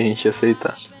foda que a gente ia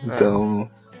aceitar. Então...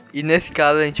 E nesse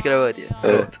caso a gente gravaria.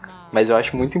 Pronto. Mas eu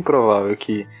acho muito improvável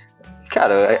que...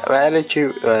 Cara, o Elliot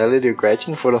e o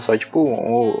Gretchen foram só, tipo,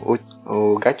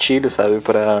 o gatilho, sabe?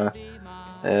 Pra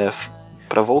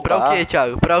voltar... Pra o quê,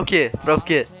 Thiago? Pra o quê?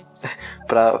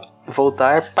 Pra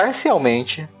voltar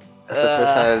parcialmente essa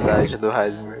personalidade do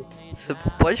Heisenberg. Você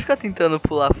pode ficar tentando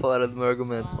pular fora do meu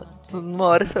argumento, mas uma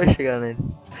hora você vai chegar nele.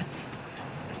 That's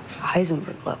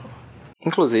Heisenberg level.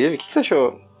 Inclusive, o que você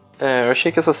achou? Eu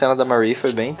achei que essa cena da Marie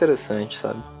foi bem interessante,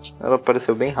 sabe? Ela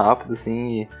apareceu bem rápido,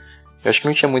 assim, e eu acho que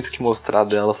não tinha muito o que mostrar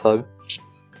dela, sabe?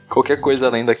 Qualquer coisa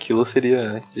além daquilo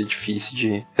seria difícil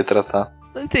de retratar.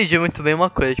 Não entendi muito bem uma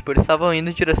coisa, tipo, eles estavam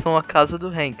indo em direção à casa do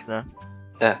Hank, né?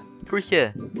 Por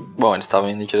quê? Bom, eles estavam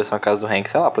indo em direção à casa do Hank,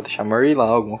 sei lá, pra deixar a Marie lá,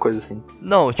 alguma coisa assim.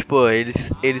 Não, tipo,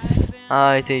 eles...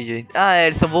 Ah, entendi.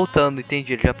 Eles estão voltando,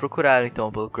 entendi. Eles já procuraram,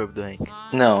 então, pelo corpo do Hank.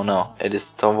 Não. Eles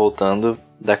estão voltando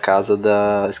da casa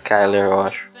da Skyler, eu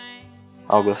acho.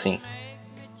 Algo assim.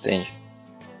 Entende?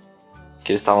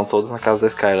 Que eles estavam todos na casa da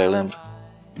Skyler, lembra?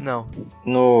 Não.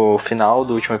 No final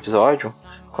do último episódio,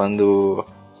 quando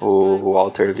o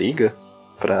Walter liga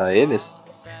pra eles...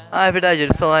 Ah, é verdade,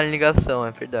 eles estão lá em ligação,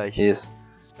 é verdade. Isso.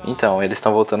 Então, eles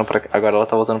estão voltando pra... Agora ela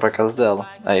tá voltando pra casa dela.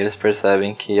 Aí eles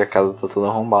percebem que a casa tá toda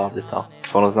arrombada e tal. Que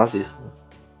foram os nazistas.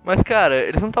 Mas, cara,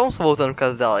 eles não estavam só voltando pra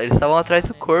casa dela, eles estavam atrás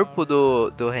do corpo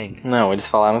do Hank. Não, eles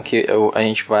falaram que a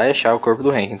gente vai achar o corpo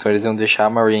do Hank. Então eles iam deixar a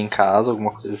Marie em casa,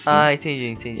 alguma coisa assim. Ah,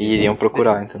 entendi. E iriam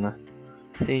procurar, entendeu?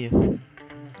 Entendi.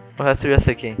 O resto eu já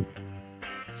sei quem.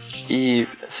 E,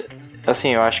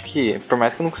 assim, eu acho que, por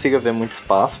mais que eu não consiga ver muito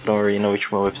espaço pra Marie no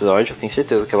último episódio, eu tenho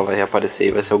certeza que ela vai reaparecer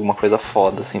e vai ser alguma coisa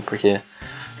foda, assim, porque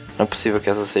não é possível que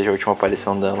essa seja a última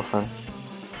aparição dela, sabe?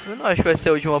 Eu não acho que vai ser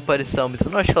a última aparição, mas eu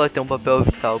não acho que ela vai ter um papel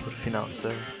vital pro final,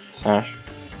 sabe? Você acha?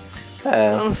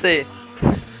 Eu não sei.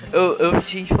 Eu vi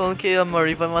gente falando que a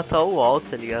Marie vai matar o Walt,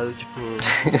 tá ligado? Tipo...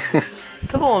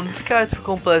 Tá bom, não descarta por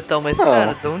completo e tal, mas,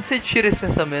 cara, de onde você tira esse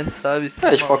pensamento, sabe?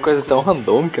 Tipo uma coisa tão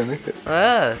randômica, né,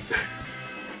 cara?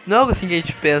 Não é algo assim que a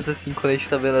gente pensa, assim, quando a gente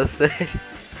tá vendo a série.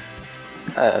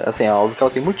 Assim, é óbvio que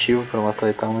ela tem motivo pra matar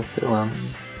e tal, mas sei lá.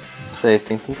 Não sei,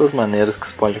 tem tantas maneiras que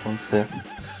isso pode acontecer.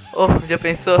 Já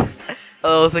pensou?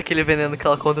 Ela usa aquele veneno que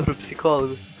ela conta pro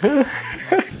psicólogo.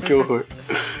 Que horror.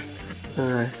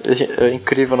 É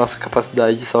incrível a nossa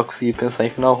capacidade de só conseguir pensar em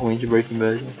final ruim de Breaking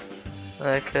Bad.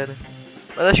 Cara.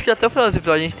 Mas acho que até o final desse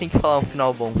episódio a gente tem que falar um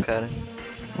final bom, cara.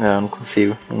 Eu não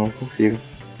consigo.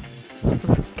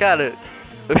 Cara,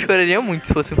 eu choraria muito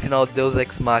se fosse um final Deus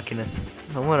Ex Machina.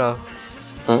 Na moral.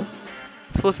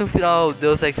 Se fosse um final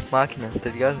Deus Ex Machina, tá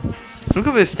ligado? Você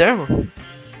nunca viu esse termo?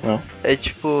 Não. É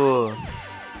tipo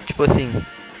assim,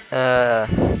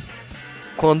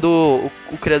 quando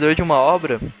o criador de uma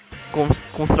obra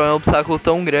constrói um obstáculo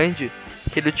tão grande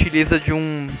que ele utiliza de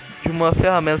uma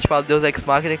ferramenta chamada Deus Ex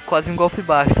Machina, que é quase um golpe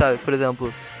baixo, sabe? Por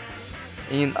exemplo,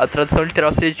 a tradução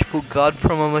literal seria tipo God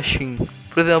from a Machine.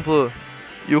 Por exemplo,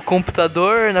 e o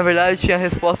computador, na verdade, tinha a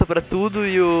resposta pra tudo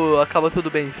e acaba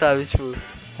tudo bem, sabe? Tipo...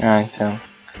 Então.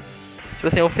 Tipo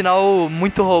assim, é um final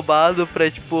muito roubado pra,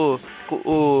 tipo,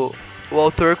 o o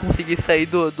autor conseguir sair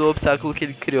do obstáculo que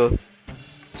ele criou.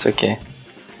 Isso aqui.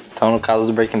 Então, no caso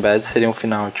do Breaking Bad, seria um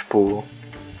final, tipo...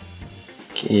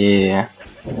 que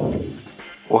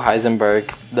o Heisenberg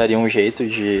daria um jeito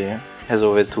de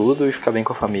resolver tudo e ficar bem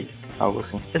com a família. Algo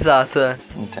assim. Exato, é.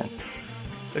 Entendo.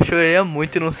 Eu choraria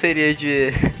muito e não seria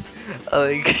de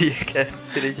alegria, cara.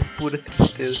 Seria de pura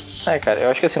tristeza. Cara, eu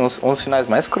acho que assim, um dos finais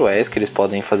mais cruéis que eles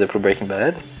podem fazer pro Breaking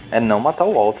Bad é não matar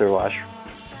o Walter, eu acho.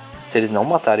 Se eles não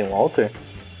matarem o Walter...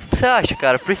 Você acha,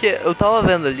 cara? Porque eu tava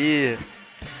vendo ali...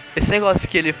 Esse negócio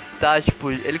que ele tá,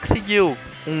 tipo... Ele conseguiu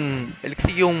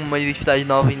uma identidade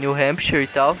nova em New Hampshire e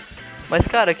tal. Mas,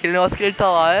 cara, aquele negócio que ele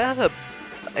tá lá é...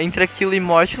 Entre aquilo e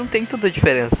morte não tem tanta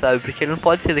diferença, sabe? Porque ele não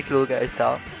pode ser daquele lugar e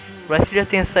tal. Por mais que ele já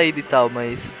tenha saído e tal,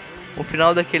 mas... O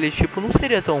final daquele tipo não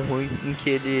seria tão ruim em que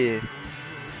ele...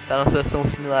 Tá numa situação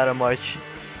similar à morte.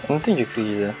 Eu não entendi o que você quis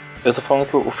dizer. Eu tô falando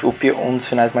que um dos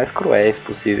finais mais cruéis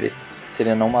possíveis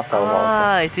seria não matar o Walter.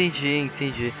 Ah,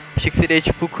 entendi. Achei que seria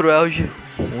tipo cruel de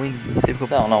ruim, não sei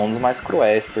como. Não, um dos mais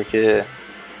cruéis, porque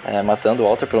matando o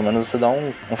Walter pelo menos você dá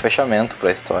um fechamento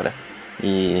pra história.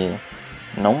 E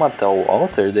não matar o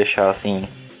Walter, deixar assim,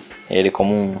 ele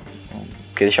como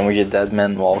o que eles chamam de Dead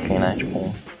Man Walking, né?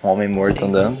 Tipo um homem morto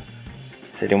andando.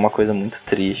 Seria uma coisa muito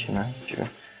triste, né? Tipo,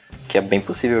 que é bem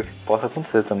possível que possa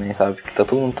acontecer também, sabe? Que tá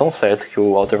todo mundo tão certo que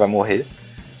o Walter vai morrer,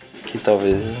 que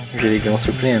talvez o Jerigão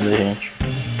surpreenda a gente.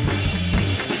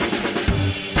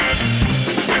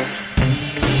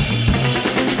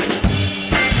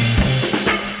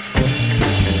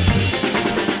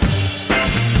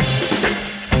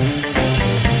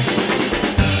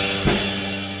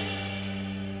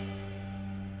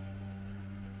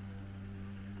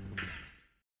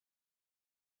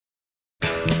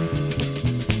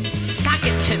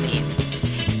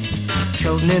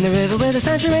 Floating in the river with a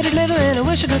saturated liver, and I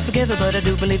wish I could forgive her, but I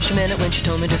do believe she meant it when she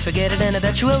told me to forget it, and I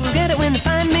bet you will forget it when you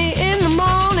find me in the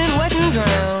morning wet and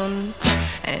drowned,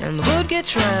 and the wood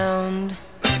gets round.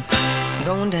 I'm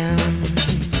going down,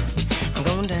 I'm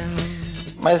going down.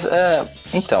 Mas,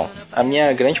 então, a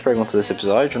minha grande pergunta desse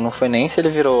episódio não foi nem se ele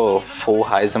virou full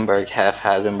Heisenberg, half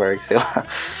Heisenberg, sei lá.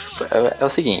 É o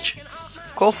seguinte.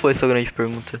 Qual foi a sua grande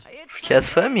pergunta? Porque essa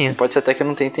foi a minha. Pode ser até que eu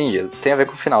não tenha entendido. Tem a ver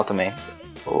com o final também.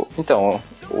 Então,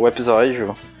 o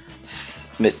episódio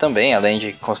também, além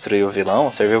de construir o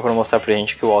vilão, serviu pra mostrar pra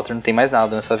gente que o Walter não tem mais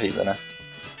nada nessa vida, né?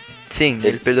 Sim,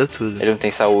 ele perdeu tudo. Ele não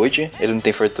tem saúde, ele não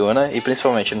tem fortuna e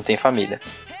principalmente ele não tem família.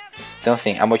 Então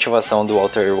assim, a motivação do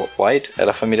Walter White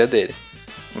era a família dele.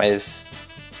 Mas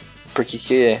por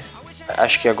que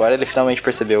acho que agora ele finalmente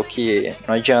percebeu que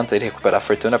não adianta ele recuperar a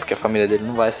fortuna porque a família dele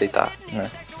não vai aceitar, né?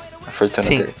 A fortuna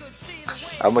dele.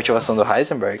 A motivação do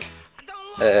Heisenberg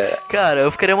Cara,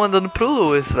 eu ficaria mandando pro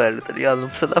Lewis, velho, tá ligado? Não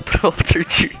precisa dar pro Walter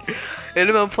T.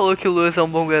 Ele mesmo falou que o Lewis é um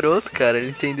bom garoto, cara, ele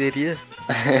entenderia.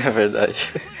 É verdade.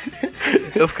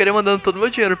 Eu ficaria mandando todo o meu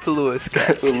dinheiro pro Lewis,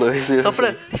 cara. O Lewis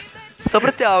Só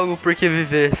pra ter algo por que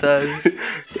viver, sabe?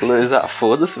 O Lewis,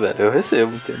 foda-se, velho, eu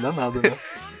recebo, não tem nada, né?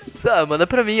 Manda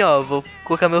pra mim, ó, vou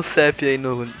colocar meu CEP aí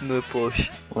no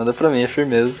post. Manda pra mim, é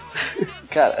firmeza.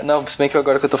 Cara, não, se bem que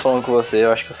agora que eu tô falando com você,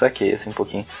 eu acho que eu saquei, assim, um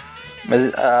pouquinho.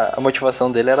 Mas a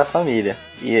motivação dele era a família.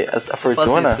 E a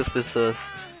fortuna... Faço isso com as pessoas.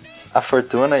 A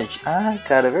fortuna...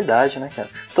 cara, é verdade, né, cara?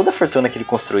 Toda a fortuna que ele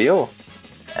construiu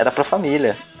era pra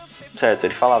família. Certo,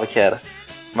 ele falava que era.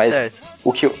 Mas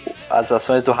as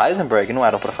ações do Heisenberg não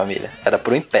eram pra família. Era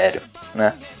pro Império,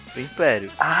 né? Pro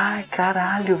Império. Ai,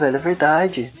 caralho, velho, é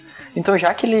verdade. Então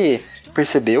já que ele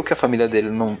percebeu que a família dele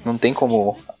não tem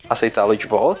como aceitá-lo de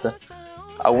volta...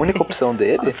 A única opção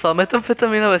dele... Só a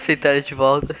metanfetamina vai aceitar ele de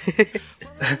volta.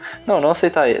 Não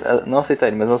aceitaria,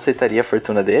 mas não aceitaria a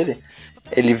fortuna dele.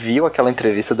 Ele viu aquela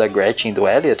entrevista da Gretchen e do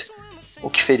Elliot. O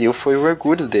que feriu foi o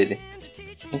orgulho dele.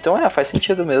 Então faz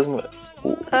sentido mesmo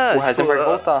o Heisenberg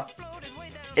voltar.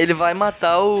 Ele vai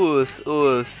matar os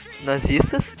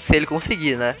nazistas, se ele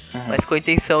conseguir, né? Uhum. Mas com a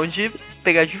intenção de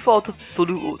pegar de volta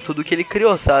tudo que ele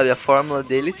criou, sabe? A fórmula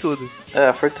dele e tudo.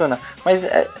 A fortuna. Mas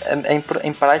é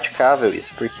impraticável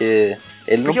isso, porque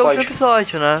ele não pode... Porque é o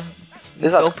episódio, né?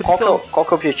 Exato. Então, qual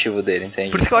que é o objetivo dele,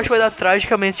 entende? Por isso que eu acho que vai dar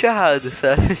tragicamente errado,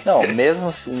 sabe? Não,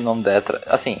 mesmo se não der...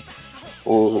 Assim,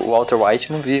 o Walter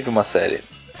White não vive uma série.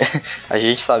 A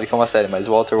gente sabe que é uma série, mas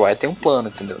o Walter White tem um plano,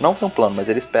 entendeu? Não tem um plano, mas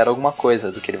ele espera alguma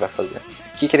coisa do que ele vai fazer.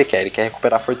 O que ele quer? Ele quer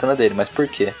recuperar a fortuna dele, mas por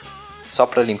quê? Só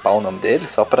pra limpar o nome dele?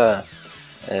 Só pra...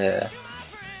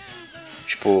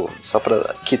 só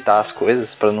pra quitar as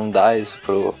coisas, pra não dar isso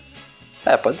pro...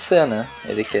 pode ser, né?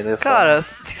 Ele quer... Cara,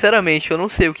 sinceramente, eu não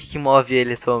sei o que move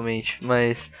ele atualmente,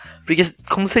 mas... Porque,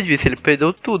 como você disse, ele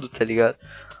perdeu tudo, tá ligado?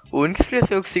 A única explicação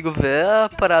que eu consigo ver é a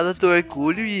parada do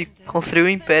orgulho e construir o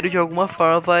império de alguma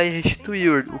forma vai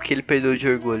restituir o que ele perdeu de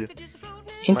orgulho.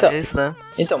 Então, Mas, né?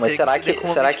 então, mas Tem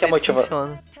será que a motivação...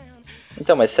 funciona.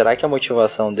 Então, mas será que a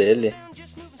motivação dele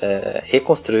é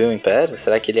reconstruir o império?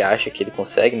 Será que ele acha que ele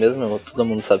consegue, mesmo todo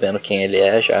mundo sabendo quem ele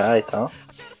é já e tal?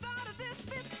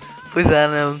 Pois é,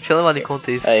 né? Eu não tinha levado em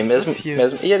conta isso. É, e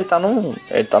e ele tá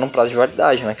num prazo de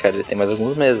validade, né, cara? Ele tem mais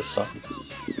alguns meses só.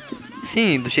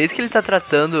 Sim, do jeito que ele tá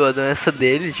tratando a doença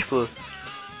dele, tipo,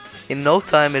 in no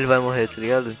time ele vai morrer, tá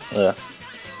ligado? É.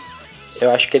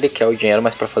 Eu acho que ele quer o dinheiro,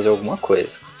 mas pra fazer alguma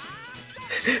coisa.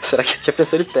 Será que já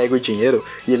pensou, ele pega o dinheiro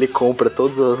e ele compra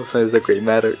todas as ações da Grey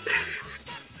Matter?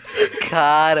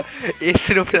 Cara,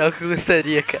 esse no final que eu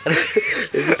gostaria, cara.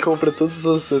 Ele compra todas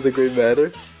as ações da Grey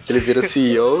Matter, ele vira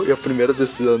CEO e a primeira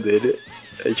decisão dele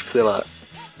é, tipo, sei lá,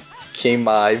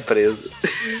 queimar a empresa.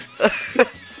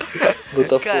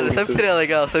 Botar Cara, fogo, sabe o que seria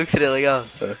legal? Sabe o que seria legal?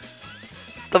 É.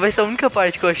 Talvez a única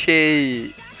parte que eu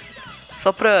achei...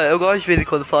 Só pra... Eu gosto de vez em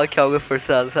quando falar que algo é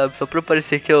forçado, sabe? Só pra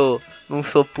parecer que eu não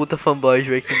sou puta fanboy de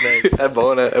Breaking Bad. É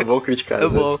bom, né? É bom criticar. É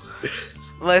bom.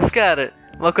 Mas, cara,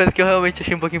 uma coisa que eu realmente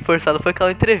achei um pouquinho forçada foi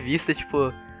aquela entrevista,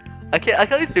 tipo...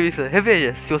 Aquela entrevista,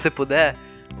 reveja, se você puder.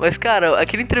 Mas, cara,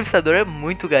 aquele entrevistador é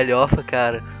muito galhofa,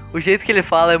 cara. O jeito que ele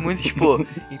fala é muito tipo,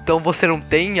 então você não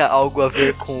tem algo a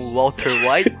ver com o Walter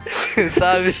White,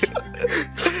 sabe?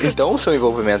 Então o seu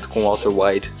envolvimento com Walter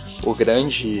White, o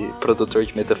grande produtor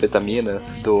de metanfetamina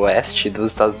do oeste dos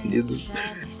Estados Unidos,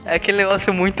 É aquele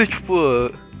negócio muito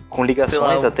tipo... com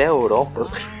ligações Sei lá, até a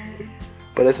Europa.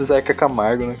 Parece o Zeca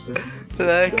Camargo, né?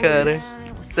 cara.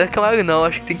 Zé Camargo não,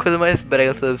 acho que tem coisa mais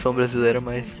brega na televisão brasileira,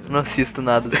 mas eu não assisto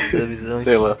nada da televisão.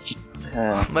 Sei lá.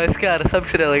 É. Mas, cara, sabe o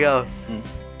que seria legal?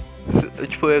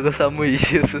 Tipo, eu ia gostar muito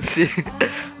disso se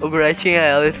o Gretchen e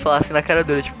a Elliot falassem na cara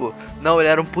dele, tipo, não, ele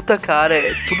era um puta cara,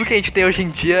 tudo que a gente tem hoje em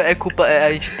dia é culpa,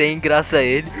 a gente tem graças a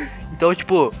ele. Então,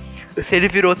 tipo, se ele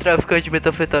virou traficante de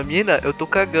metanfetamina, eu tô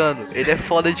cagando. Ele é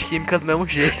foda de química do mesmo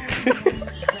jeito.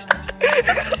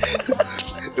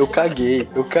 Eu caguei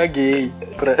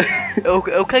pra...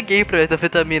 Eu caguei pra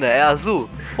metanfetamina. É azul?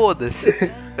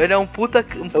 Foda-se. Ele é um puta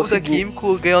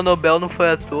químico, ganhou Nobel, não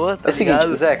foi à toa, tá É o seguinte,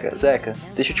 ligado? Zeca,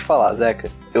 deixa eu te falar, Zeca.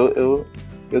 Eu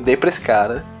dei pra esse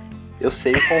cara, eu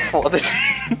sei o quão foda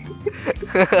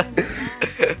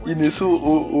E nisso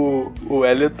o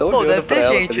Elliot tá olhando Deve pra ter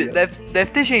ela, gente, tá ligado?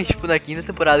 deve ter gente, tipo, na quinta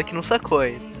temporada que não sacou,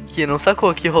 hein? Que não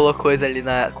sacou que rolou coisa ali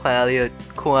com ela e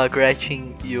com a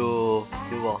Gretchen e o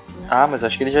Walt. Ah, mas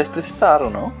acho que eles já explicitaram,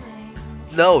 não?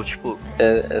 Não, tipo...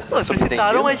 É Não,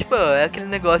 explicitaram, mas, tipo, é aquele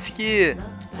negócio que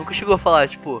nunca chegou a falar,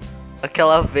 tipo...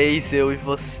 Aquela vez eu e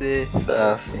você...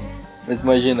 Ah, sim. Mas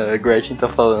imagina, a Gretchen tá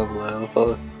falando lá, ela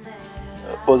fala...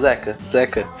 Ô, Zeca,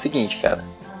 seguinte, cara.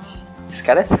 Esse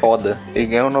cara é foda. Ele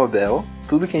ganhou o Nobel.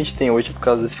 Tudo que a gente tem hoje é por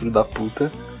causa desse filho da puta.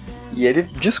 E ele,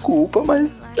 desculpa,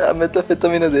 mas a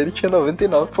metanfetamina dele tinha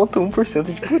 99,1%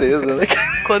 de pureza, né,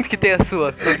 cara? Quanto que tem a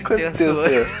sua?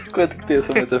 Quanto que tem a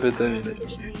sua metanfetamina?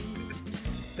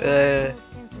 É...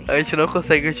 A gente não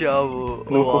consegue odiar o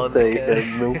Não Walt, consegue, cara,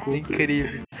 não consegue.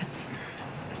 Incrível.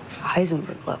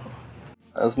 Heisenberg level.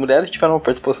 As mulheres tiveram uma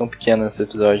participação pequena nesse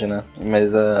episódio, né?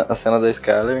 Mas a cena da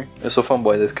Skyler... Eu sou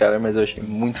fanboy da Skyler, mas eu achei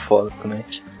muito foda também.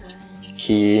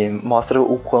 Que mostra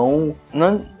o quão...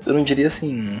 eu não diria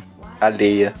assim...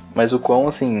 alheia, mas o quão,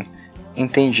 assim...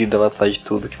 entendida ela tá de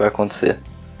tudo que vai acontecer.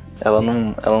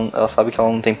 Ela sabe que ela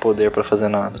não tem poder pra fazer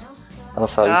nada. Ela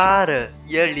sabe Cara,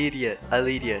 e a Lyria?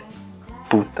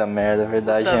 Puta merda, é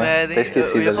verdade. Puta merda, Tá hein?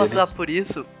 esquecido eu ia ali. passar por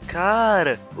isso.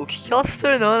 Cara, o que ela se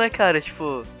tornou, né, cara?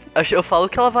 Tipo, eu falo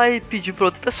que ela vai pedir pra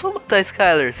outra pessoa matar a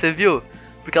Skyler, você viu?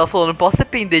 Porque ela falou, não posso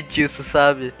depender disso,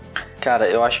 sabe? Cara,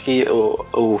 eu acho que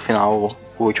o final,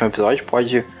 o último episódio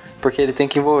pode... Porque ele tem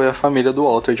que envolver a família do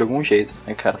Walter de algum jeito,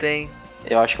 né, cara? Tem.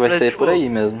 Eu acho que vai Mas, ser tipo, por aí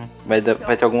mesmo. Vai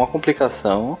ter alguma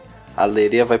complicação. A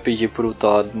Lyria vai pedir pro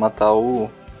Todd matar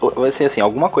o... Vai ser assim,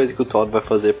 alguma coisa que o Todd vai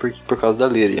fazer por causa da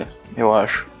Lyria, eu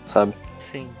acho, sabe?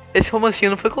 Sim. Esse romancinho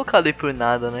não foi colocado aí por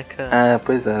nada, né, cara? É,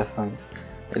 pois é, sabe?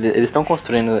 Eles estão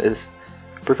construindo...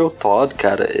 Porque o Todd,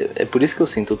 cara, é por isso que eu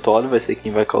sinto, o Todd vai ser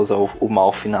quem vai causar o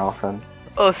mal final, sabe?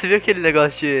 Ô, você viu aquele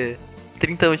negócio de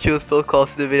 30 motivos pelo qual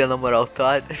você deveria namorar o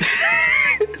Todd?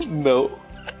 Não.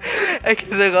 É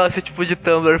aquele negócio tipo de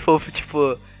Tumblr fofo,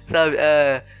 tipo, sabe?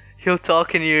 He'll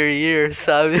talk in your ear,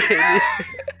 sabe?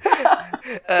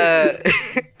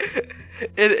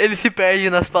 Ele se perde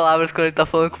nas palavras quando ele tá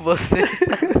falando com você.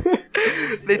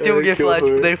 Daí tem um gif lá,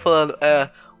 tipo, dele falando,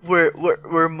 we're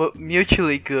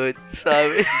mutually good,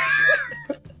 sabe?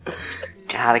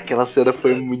 Cara, aquela cena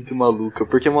foi muito maluca,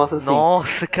 porque mostra assim...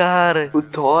 Nossa, cara. O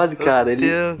Todd, cara,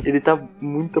 Deus. ele tá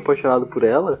muito apaixonado por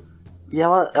ela. E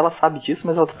ela sabe disso,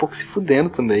 mas ela tá um pouco se fudendo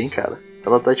também, cara.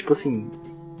 Ela tá tipo assim...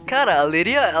 Cara, a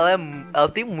Lyria, ela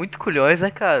tem muito culhões, né,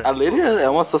 cara? A Lyria é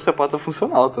uma sociopata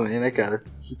funcional também, né, cara?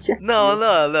 Que é aquilo?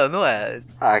 Não é.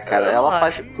 Ah, cara, Eu ela não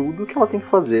faz tudo o que ela tem que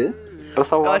fazer pra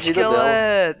salvar Eu a acho vida que ela dela.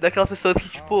 é daquelas pessoas que,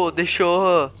 tipo,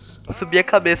 deixou subir a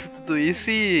cabeça tudo isso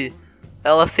e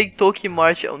ela aceitou que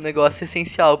morte é um negócio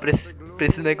essencial pra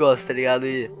esse negócio, tá ligado?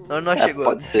 E não chegou.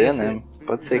 Pode ser, né?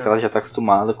 Pode ser que ela já tá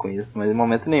acostumada com isso, mas em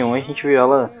momento nenhum a gente viu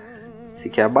ela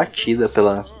sequer abatida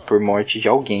por morte de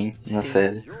alguém na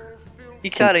série. E,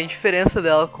 cara, a indiferença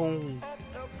dela com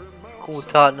o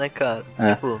Todd, né, cara?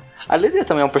 É. Tipo, A Lyria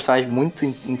também é um personagem muito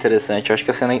interessante. Eu acho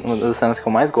que uma das cenas que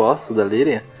eu mais gosto da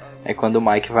Lyria é quando o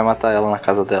Mike vai matar ela na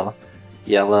casa dela.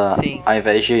 E ela, Sim. ao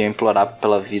invés de implorar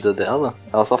pela vida dela,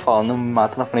 ela só fala, não me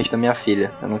mata na frente da minha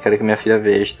filha. Eu não quero que minha filha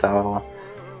veja e tal.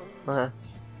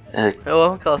 É. Eu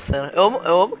amo aquela cena. Eu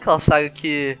amo aquela saga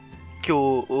que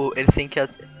eles têm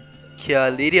que a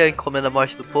Lyria encomenda a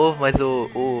morte do povo, mas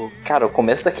Cara, o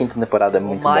começo da quinta temporada é o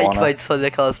muito Mike bom, né? vai desfazer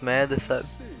aquelas merdas, sabe?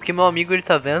 Porque meu amigo, ele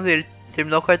tá vendo e ele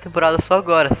terminou a quarta temporada só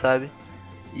agora, sabe?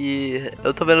 E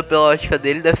eu tô vendo pela ótica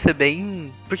dele, deve ser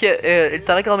bem... Porque ele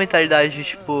tá naquela mentalidade de,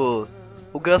 tipo...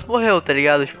 O Gus morreu, tá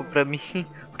ligado? Tipo, pra mim...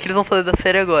 O que eles vão fazer da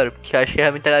série agora? Porque acho que é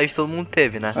a mentalidade que todo mundo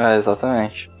teve, né? É,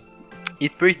 exatamente. E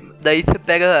daí você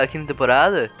pega a quinta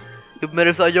temporada e o primeiro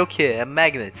episódio é o quê? É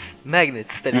Magnets,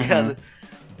 tá ligado?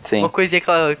 Sim. Uma coisinha que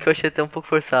eu achei até um pouco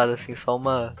forçada, assim, só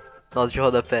uma nota de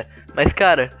rodapé. Mas,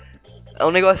 cara, é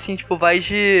um negocinho, tipo, vai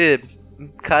de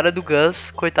cara do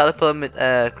Gus, coitada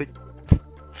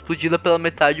explodida pela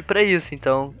metade pra isso,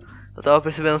 então... Eu tava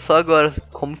percebendo só agora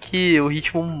como que o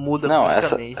ritmo muda. Não,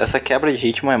 basicamente. essa quebra de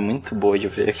ritmo é muito boa de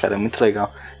ver, cara, é muito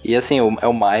legal. E assim, é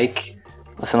o Mike,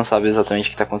 você não sabe exatamente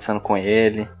o que tá acontecendo com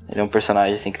ele. Ele é um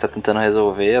personagem assim que tá tentando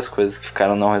resolver as coisas que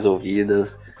ficaram não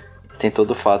resolvidas. Tem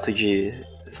todo o fato de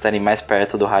estarem mais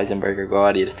perto do Heisenberg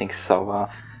agora e eles têm que se salvar.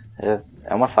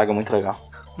 É uma saga muito legal.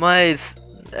 Mas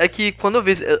é que quando eu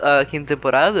vi a quinta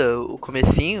temporada, o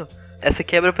comecinho, essa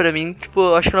quebra pra mim, tipo,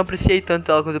 eu acho que eu não apreciei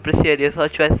tanto ela quanto eu apreciaria se ela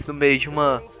tivesse no meio de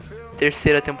uma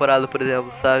terceira temporada, por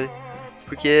exemplo, sabe?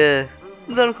 Porque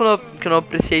não dando que eu não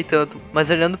apreciei tanto,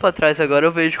 mas olhando pra trás agora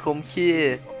eu vejo como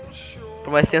que,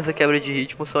 por mais que tenha essa quebra de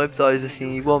ritmo, são episódios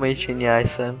assim igualmente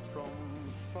geniais, sabe?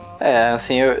 É,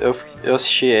 assim, eu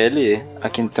assisti ele, a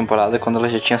quinta temporada, quando ela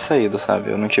já tinha saído,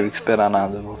 sabe? Eu não tive que esperar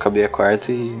nada. Eu acabei a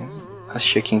quarta e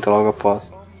assisti a quinta logo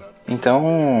após.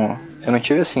 Então, eu não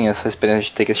tive, assim, essa experiência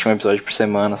de ter que assistir um episódio por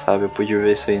semana, sabe? Eu pude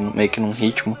ver isso aí meio que num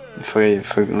ritmo e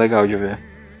foi legal de ver.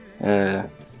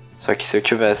 Só que se eu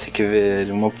tivesse que ver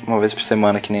ele uma vez por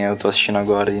semana, que nem eu tô assistindo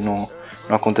agora, e não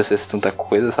acontecesse tanta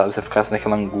coisa, sabe? Se eu ficasse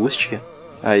naquela angústia,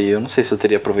 aí eu não sei se eu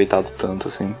teria aproveitado tanto,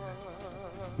 assim.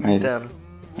 Mas... Entendo.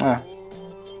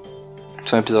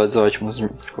 São episódios ótimos de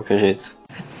qualquer jeito.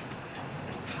 That's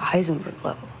Heisenberg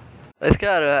level. Mas,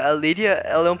 cara, a Lyria,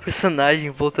 ela é um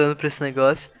personagem, voltando pra esse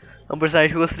negócio, é um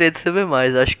personagem que eu gostaria de saber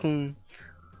mais. Acho que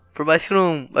por mais que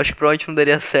não... Acho que provavelmente não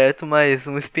daria certo, mas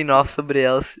um spin-off sobre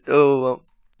ela, eu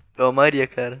amaria,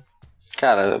 cara.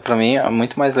 Cara, pra mim é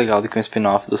muito mais legal do que um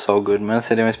spin-off do Saul Goodman.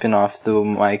 Seria um spin-off do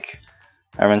Mike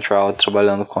Ehrmantraut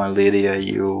trabalhando com a Lyria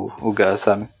e o Gus,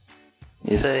 sabe?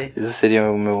 Isso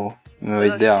seria o meu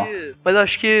ideal.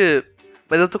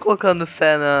 Mas eu tô colocando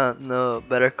fé no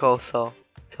Better Call Saul.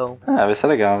 Então... vai ser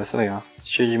legal.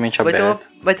 Deixa de mente aberta.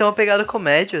 Vai ter uma pegada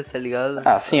comédia, tá ligado?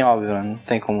 Ah, sim, óbvio, né? Não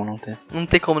tem como não ter. Não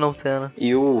tem como não ter, né?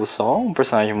 E o Saul é um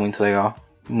personagem muito legal.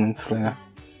 Muito legal.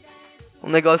 Um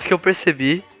negócio que eu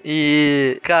percebi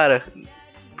e... Cara,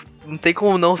 não tem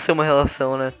como não ser uma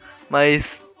relação, né?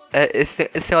 Mas esse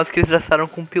negócio que eles traçaram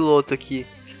com um piloto aqui,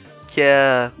 que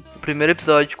é o primeiro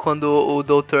episódio, quando o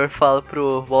doutor fala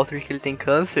pro Walter que ele tem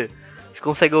câncer, você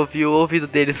consegue ouvir o ouvido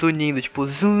deles unindo, tipo,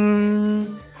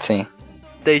 zoom. Sim.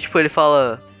 Daí, tipo, ele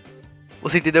fala...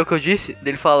 Você entendeu o que eu disse? Daí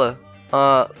ele fala...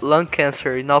 lung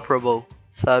cancer inoperable,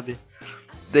 sabe?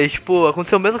 Daí, tipo,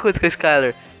 aconteceu a mesma coisa com a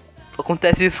Skyler.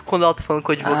 Acontece isso quando ela tá falando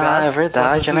com o advogado. É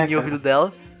verdade, né, o ouvido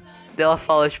dela. Daí ela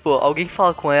fala, tipo, alguém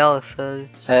fala com ela, sabe?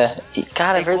 E,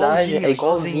 cara, é verdade, é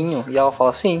igualzinho. E ela fala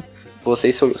assim... Você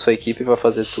e sua equipe vai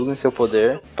fazer tudo em seu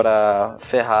poder pra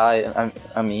ferrar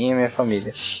a mim e a minha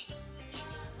família.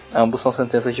 Ambos são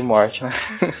sentenças de morte, né?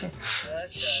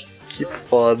 Que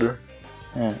foda.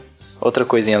 Outra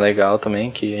coisinha legal também,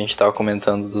 que a gente tava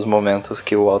comentando dos momentos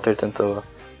que o Walter tentou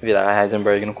virar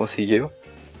Heisenberg e não conseguiu,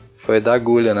 foi da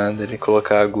agulha, né? Dele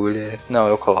colocar a agulha. Não,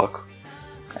 eu coloco.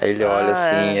 Aí ele olha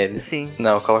assim, ele... Sim.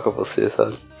 Não, coloca você,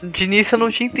 sabe? de início eu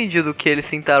não tinha entendido o que eles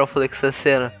tentaram fazer com essa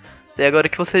cena. E agora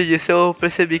que você disse, eu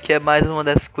percebi que é mais uma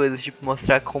dessas coisas, tipo,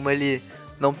 mostrar como ele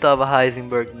não tava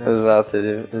Heisenberg, né? Exato,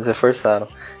 eles reforçaram.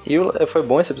 E foi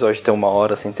bom esse episódio ter 1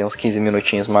 hora, assim, ter uns 15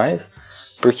 minutinhos mais.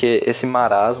 Porque esse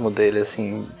marasmo dele,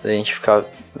 assim, da gente ficar...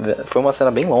 Foi uma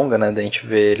cena bem longa, né? Da gente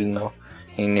ver ele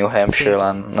em New Hampshire,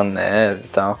 lá na neve e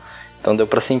tal. Então deu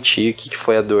pra sentir o que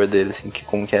foi a dor dele, assim,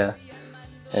 como que é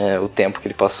o tempo que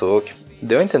ele passou. Que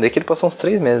deu a entender que ele passou uns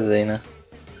 3 meses aí, né?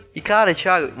 E cara,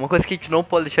 Thiago, uma coisa que a gente não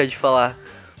pode deixar de falar.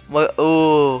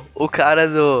 O cara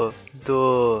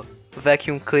do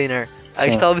Vacuum Cleaner. A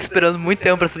gente tava esperando muito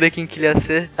tempo pra saber quem que ele ia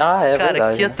ser. Ah, é cara,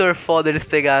 verdade. Que ator foda eles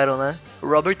pegaram, né?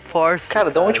 Robert Forster. Cara,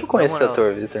 de onde eu conheço esse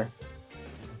ator, Victor?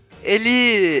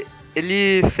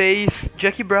 Ele fez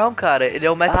Jackie Brown, cara. Ele é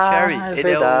o Matt Cherry. É ele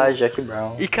verdade, Jackie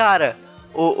Brown. E cara,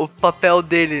 o papel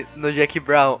dele no Jackie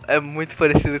Brown é muito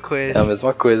parecido com ele. É a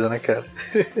mesma coisa, né, cara?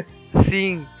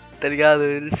 Sim, tá ligado?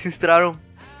 Eles se inspiraram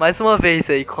mais uma vez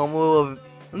aí, como...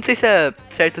 Não sei se é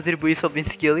certo atribuir isso ao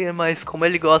Vince Gilligan, mas como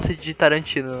ele gosta de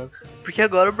Tarantino, né? Porque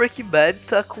agora o Breaking Bad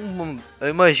tá com... Eu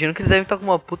imagino que eles devem estar com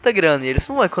uma puta grana, e eles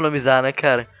não vão economizar, né,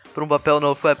 cara? Por um papel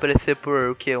novo vai aparecer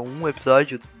por, o quê? 1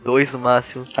 episódio? 2 no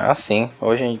máximo. Ah, sim.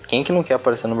 Hoje, quem que não quer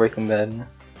aparecer no Breaking Bad, né?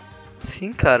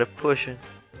 Sim, cara, poxa.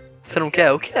 Você não quer?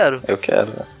 Eu quero. Eu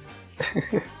quero,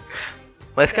 velho.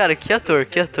 Mas, cara, que ator.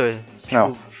 Tipo,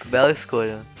 Não. Bela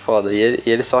escolha. Foda. E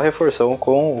ele só reforçou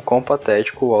o quão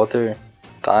patético o Walter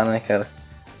tá, né, cara?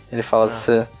 Ele fala de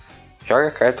você joga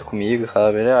carta comigo,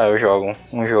 sabe? Ele, eu jogo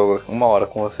um jogo, 1 hora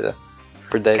com você.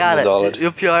 Por 10 mil dólares. E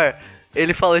o pior,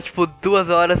 ele falou, tipo, 2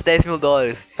 horas, 10 mil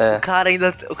dólares. É. O cara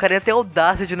ainda tem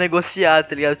audácia de negociar,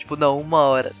 tá ligado? Tipo, não, 1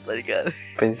 hora, tá ligado?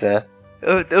 Pois é.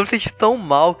 Eu me senti tão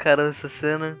mal, cara, nessa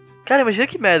cena. Cara, imagina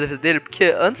que merda dele,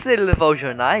 porque antes dele levar os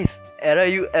jornais, era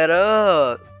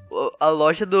a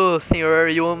loja do Sr.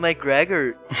 Ewan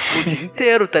McGregor o dia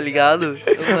inteiro, tá ligado?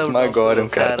 Magorian,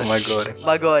 cara.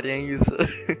 Magorian, isso.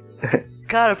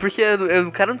 Cara, porque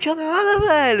o cara não tinha nada,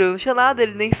 velho. Não tinha nada,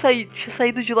 ele nem tinha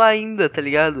saído de lá ainda, tá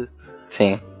ligado?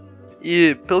 Sim.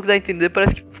 E, pelo que dá a entender,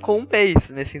 parece que ficou 1 mês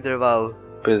nesse intervalo.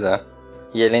 Pois é.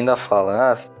 E ele ainda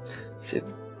fala, se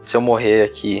eu morrer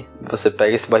aqui, você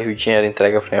pega esse barril de dinheiro e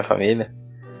entrega pra minha família?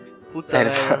 Puta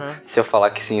merda, se eu falar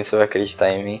que sim, você vai acreditar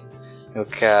em mim? Meu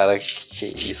cara, que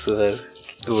isso, velho.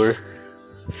 Que dor.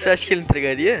 Você acha que ele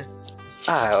entregaria?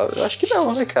 Eu acho que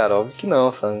não, né, cara? Óbvio que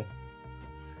não, sabe?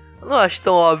 Eu não acho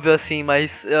tão óbvio assim,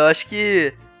 mas eu acho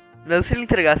que... Mesmo se ele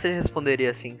entregasse, ele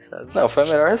responderia assim, sabe? Não, foi a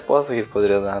melhor resposta que ele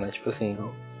poderia dar, né? Tipo assim...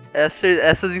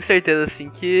 Essas incertezas, assim,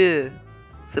 que...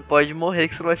 Você pode morrer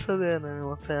que você não vai saber, né? É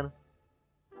uma pena.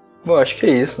 Bom, acho que é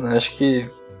isso, né? Acho que...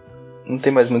 Não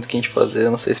tem mais muito o que a gente fazer,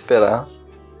 a não sei esperar.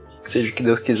 Que seja o que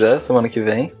Deus quiser, semana que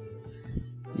vem.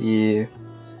 E...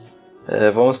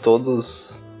 vamos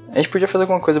todos... A gente podia fazer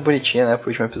alguma coisa bonitinha, né? Pro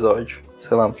último episódio.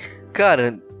 Sei lá.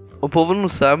 Cara, o povo não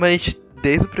sabe, mas a gente,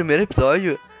 desde o primeiro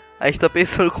episódio, a gente tá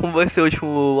pensando como vai ser o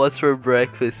último What's for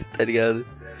Breakfast, tá ligado?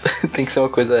 Tem que ser uma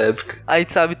coisa épica. A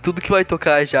gente sabe tudo que vai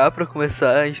tocar já pra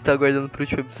começar, a gente tá aguardando pro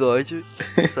último episódio,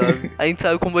 sabe? A gente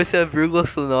sabe como vai ser a vírgula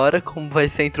sonora, como vai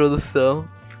ser a introdução.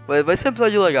 Vai ser um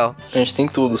episódio legal. A gente tem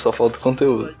tudo, só falta o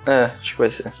conteúdo. Acho que vai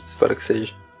ser. Espero que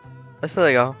seja. Vai ser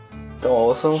legal. Então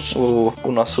ouçam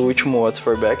o nosso último What's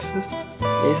for Breakfast.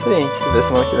 E é isso aí, a gente se vê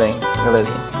semana que vem,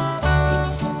 galerinha.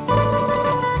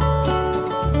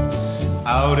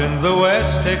 Out in the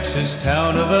West Texas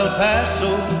town of El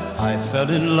Paso, I fell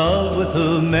in love with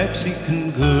a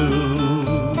Mexican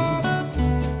girl.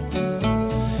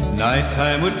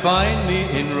 Nighttime would find me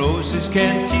in Rose's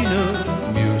Cantina.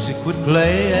 Music would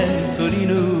play and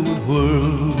Felina would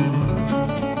whirl.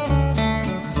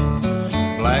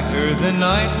 Blacker than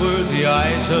night were the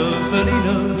eyes of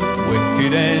Felina,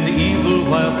 wicked and evil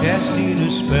while casting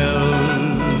a spell.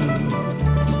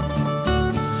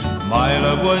 My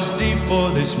love was deep for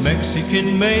this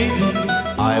Mexican maiden.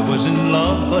 I was in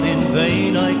love, but in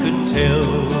vain I could tell.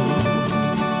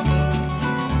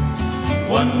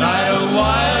 One night a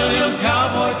wild young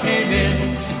cowboy came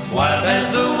in, wild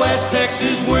as the West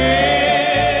Texas wind.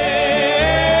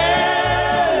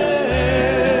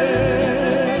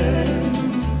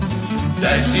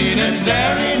 Dashing and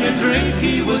daring, a drink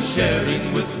he was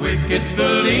sharing with wicked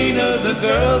Felina, the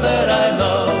girl that I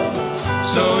love.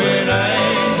 So in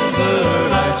anger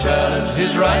I challenged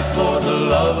his right for the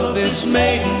love of this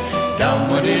maiden. Down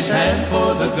went his hand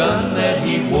for the gun that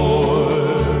he wore.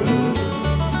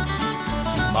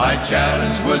 My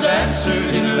challenge was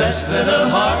answered in less than a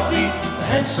heartbeat. A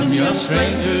handsome young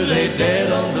stranger lay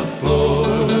dead on the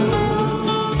floor.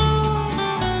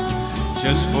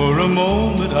 Just for a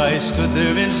moment I stood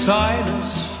there in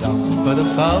silence, shocked by the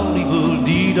foul evil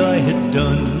deed I had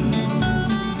done.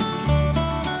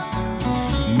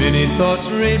 Many thoughts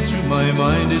raced through my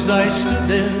mind as I stood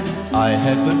there. I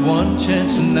had but one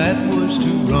chance, and that was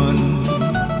to run.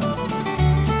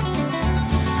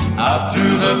 Out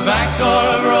through the back door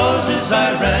of Roses I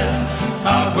ran,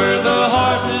 out where the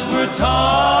horses were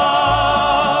tied.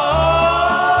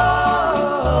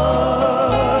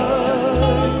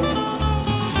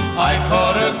 I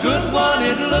caught a good one,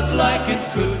 it looked like it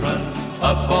could run.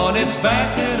 Up on its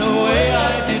back and away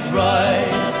I did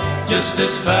ride, just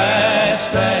as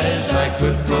fast as I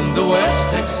could from the West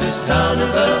Texas town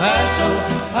of El Paso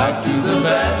out to the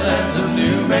badlands of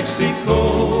New Mexico.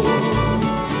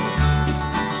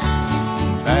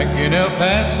 Back in El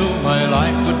Paso, my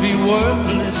life would be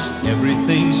worthless.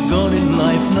 Everything's gone in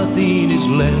life, nothing is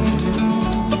left.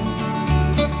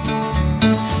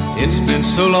 It's been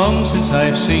so long since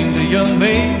I've seen the young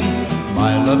maid.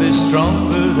 My love is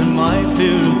stronger than my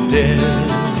fear of death.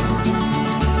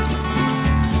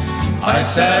 I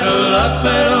saddled up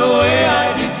and away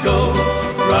I did go,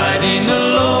 riding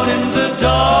alone in the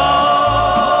dark.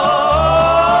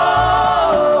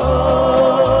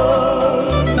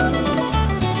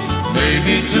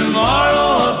 Maybe tomorrow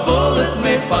a bullet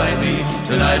may find me.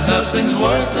 Tonight nothing's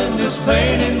worse than this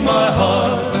pain in my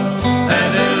heart.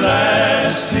 And at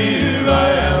last here I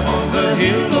am on the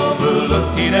hill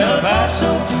overlooking El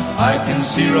Paso. I can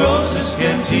see Rose's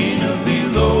cantina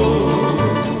below.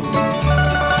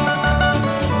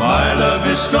 My love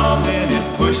is strong and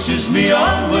it pushes me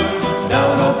onward.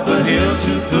 Down off the hill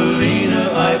to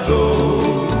Felina I go.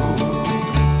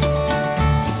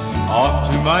 Off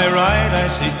to my right I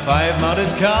see 5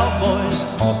 mounted cowboys.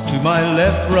 Off to my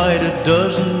left, right, a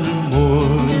dozen or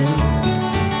more.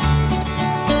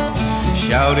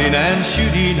 Shouting and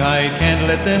shooting, I can't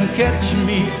let them catch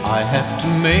me. I have to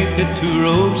make it to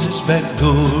Rose's back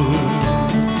door.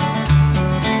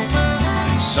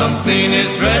 Something is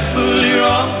dreadfully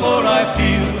wrong, for I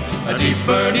feel a deep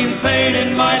burning pain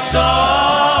in my soul.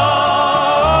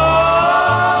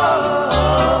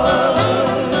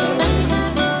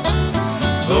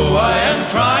 Though I am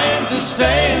trying to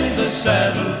stay in the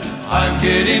saddle, I'm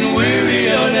getting weary,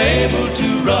 unable to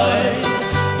ride.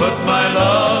 But my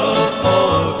love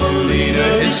for Felina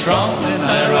is strong, and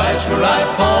I rise where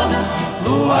I've fallen.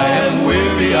 Though I am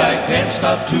weary, I can't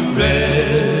stop to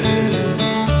rest.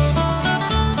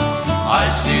 I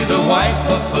see the white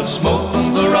puff of smoke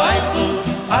from the rifle.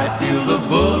 I feel the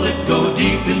bullet go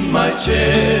deep in my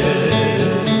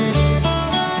chest.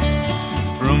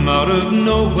 From out of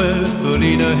nowhere,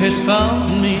 Felina has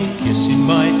found me, kissing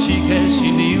my cheek as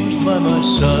she kneels by my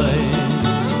side.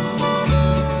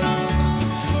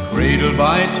 Cradled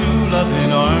by 2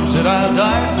 loving arms that I'll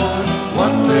die for.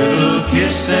 One little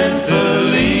kiss and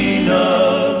Felina,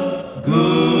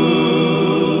 goodbye.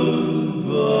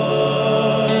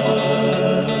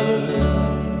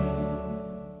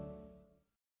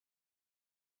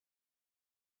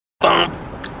 Bum,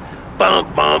 bum,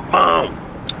 bum, bum,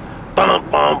 bum,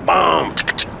 bum, bum,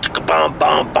 bum,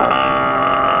 bum, bum,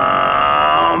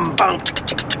 bum,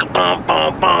 bum,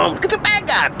 bum, bum. Look at the bad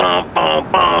guy. Bum, bum,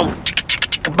 bum.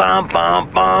 Bum, bum,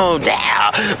 bum,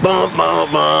 down, bum,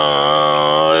 bum,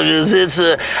 bum. It's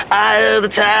the eye of the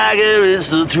tiger, it's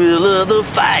the thrill of the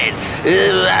fight.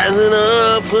 It's rising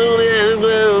up, pulling